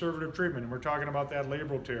fails conservative treatment, and we're talking about that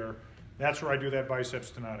labral tear, that's where I do that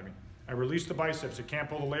biceps tenotomy. I release the biceps. It can't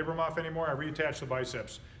pull the labrum off anymore. I reattach the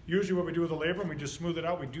biceps. Usually what we do with the labrum, we just smooth it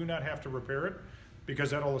out. We do not have to repair it because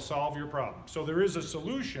that'll solve your problem. So there is a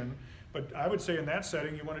solution, but I would say in that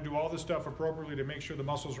setting, you want to do all this stuff appropriately to make sure the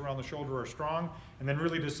muscles around the shoulder are strong, and then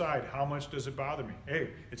really decide how much does it bother me. Hey,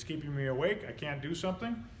 it's keeping me awake. I can't do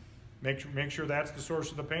something. Make sure that's the source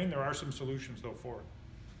of the pain. There are some solutions though for it.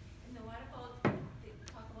 And then what about, they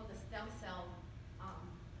talk about the stem cell,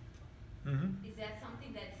 Mm-hmm. is that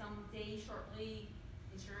something that someday shortly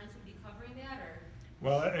insurance would be covering that, or?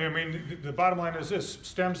 Well, I mean, the bottom line is this: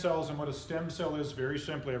 stem cells, and what a stem cell is, very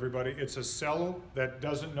simply, everybody, it's a cell that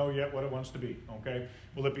doesn't know yet what it wants to be, okay?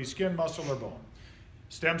 Will it be skin, muscle, or bone?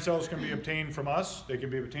 Stem cells can be obtained from us. They can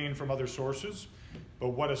be obtained from other sources. But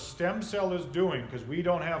what a stem cell is doing, because we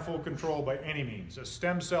don't have full control by any means, a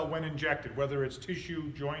stem cell, when injected, whether it's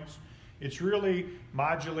tissue, joints, it's really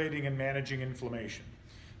modulating and managing inflammation.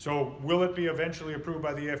 So will it be eventually approved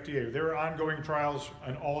by the FDA? There are ongoing trials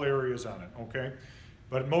in all areas on it, okay?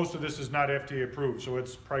 But most of this is not FDA approved, so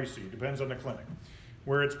it's pricey. It depends on the clinic.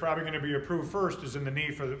 Where it's probably going to be approved first is in the knee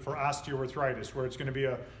for osteoarthritis, where it's going to be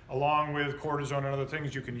along with cortisone and other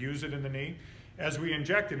things, you can use it in the knee. As we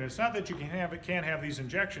inject it, and it's not that you can't have these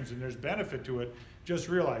injections and there's benefit to it, just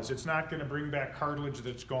realize it's not going to bring back cartilage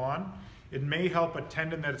that's gone. It may help a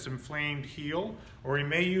tendon that's inflamed heal, or we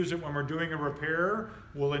may use it when we're doing a repair.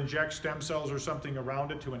 We'll inject stem cells or something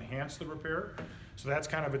around it to enhance the repair. So that's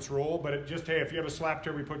kind of its role, but it just, hey, if you have a slap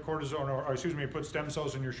tear, we put cortisone, or excuse me, put stem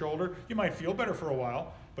cells in your shoulder, you might feel better for a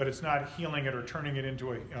while, but it's not healing it or turning it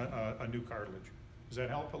into a new cartilage. Does that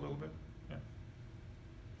help a little bit? Yeah.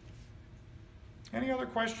 Any other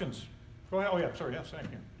questions? Go ahead. Oh yeah, sorry, yes,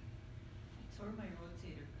 thank you. I tore my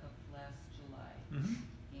rotator cuff last July, Mm-hmm.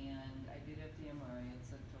 and I did have the MRI.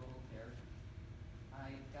 It's a total tear.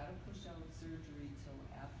 I got to push out surgery till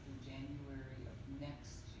after January of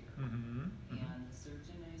next year. Mm-hmm. And the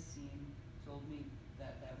surgeon I seen told me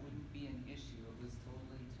that that wouldn't be an issue. It was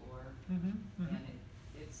totally tore, Mm-hmm. Mm-hmm. and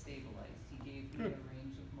it stabilized. He gave me Good. a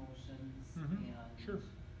range of motions, Mhm. and Sure.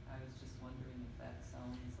 I was just wondering if that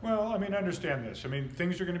sounds like... Well, I mean, understand this. I mean,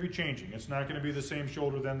 things are going to be changing. It's not going to be the same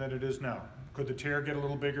shoulder then that it is now. Could the tear get a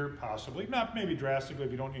little bigger? Possibly. Not maybe drastically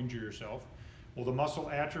if you don't injure yourself. Will the muscle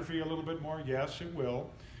atrophy a little bit more? Yes, it will.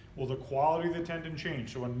 Will the quality of the tendon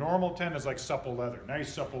change? So a normal tendon is like supple leather,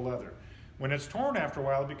 nice supple leather. When it's torn after a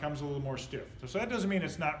while, it becomes a little more stiff. So that doesn't mean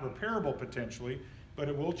it's not repairable potentially, but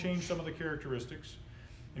it will change some of the characteristics.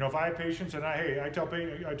 You know, if I have patients and I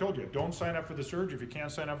told you, don't sign up for the surgery if you can't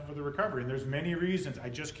sign up for the recovery. And there's many reasons. I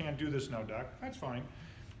just can't do this now, doc. That's fine.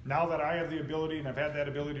 Now that I have the ability, and I've had that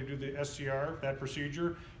ability to do the SCR, that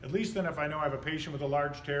procedure, at least then if I know I have a patient with a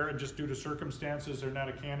large tear and just due to circumstances they're not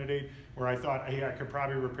a candidate where I thought, hey, I could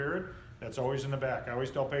probably repair it, that's always in the back. I always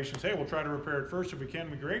tell patients, hey, we'll try to repair it first. If we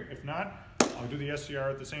can, great. If not, I'll do the SCR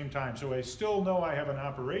at the same time. So I still know I have an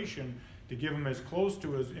operation to give them as close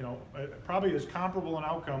to as, probably as comparable an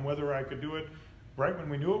outcome, whether I could do it right when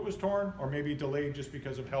we knew it was torn or maybe delayed just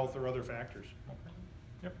because of health or other factors. Okay.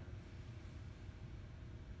 Yep.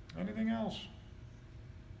 Anything else?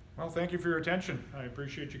 Well, thank you for your attention. I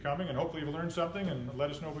appreciate you coming, and hopefully you've learned something, and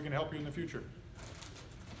let us know if we can help you in the future.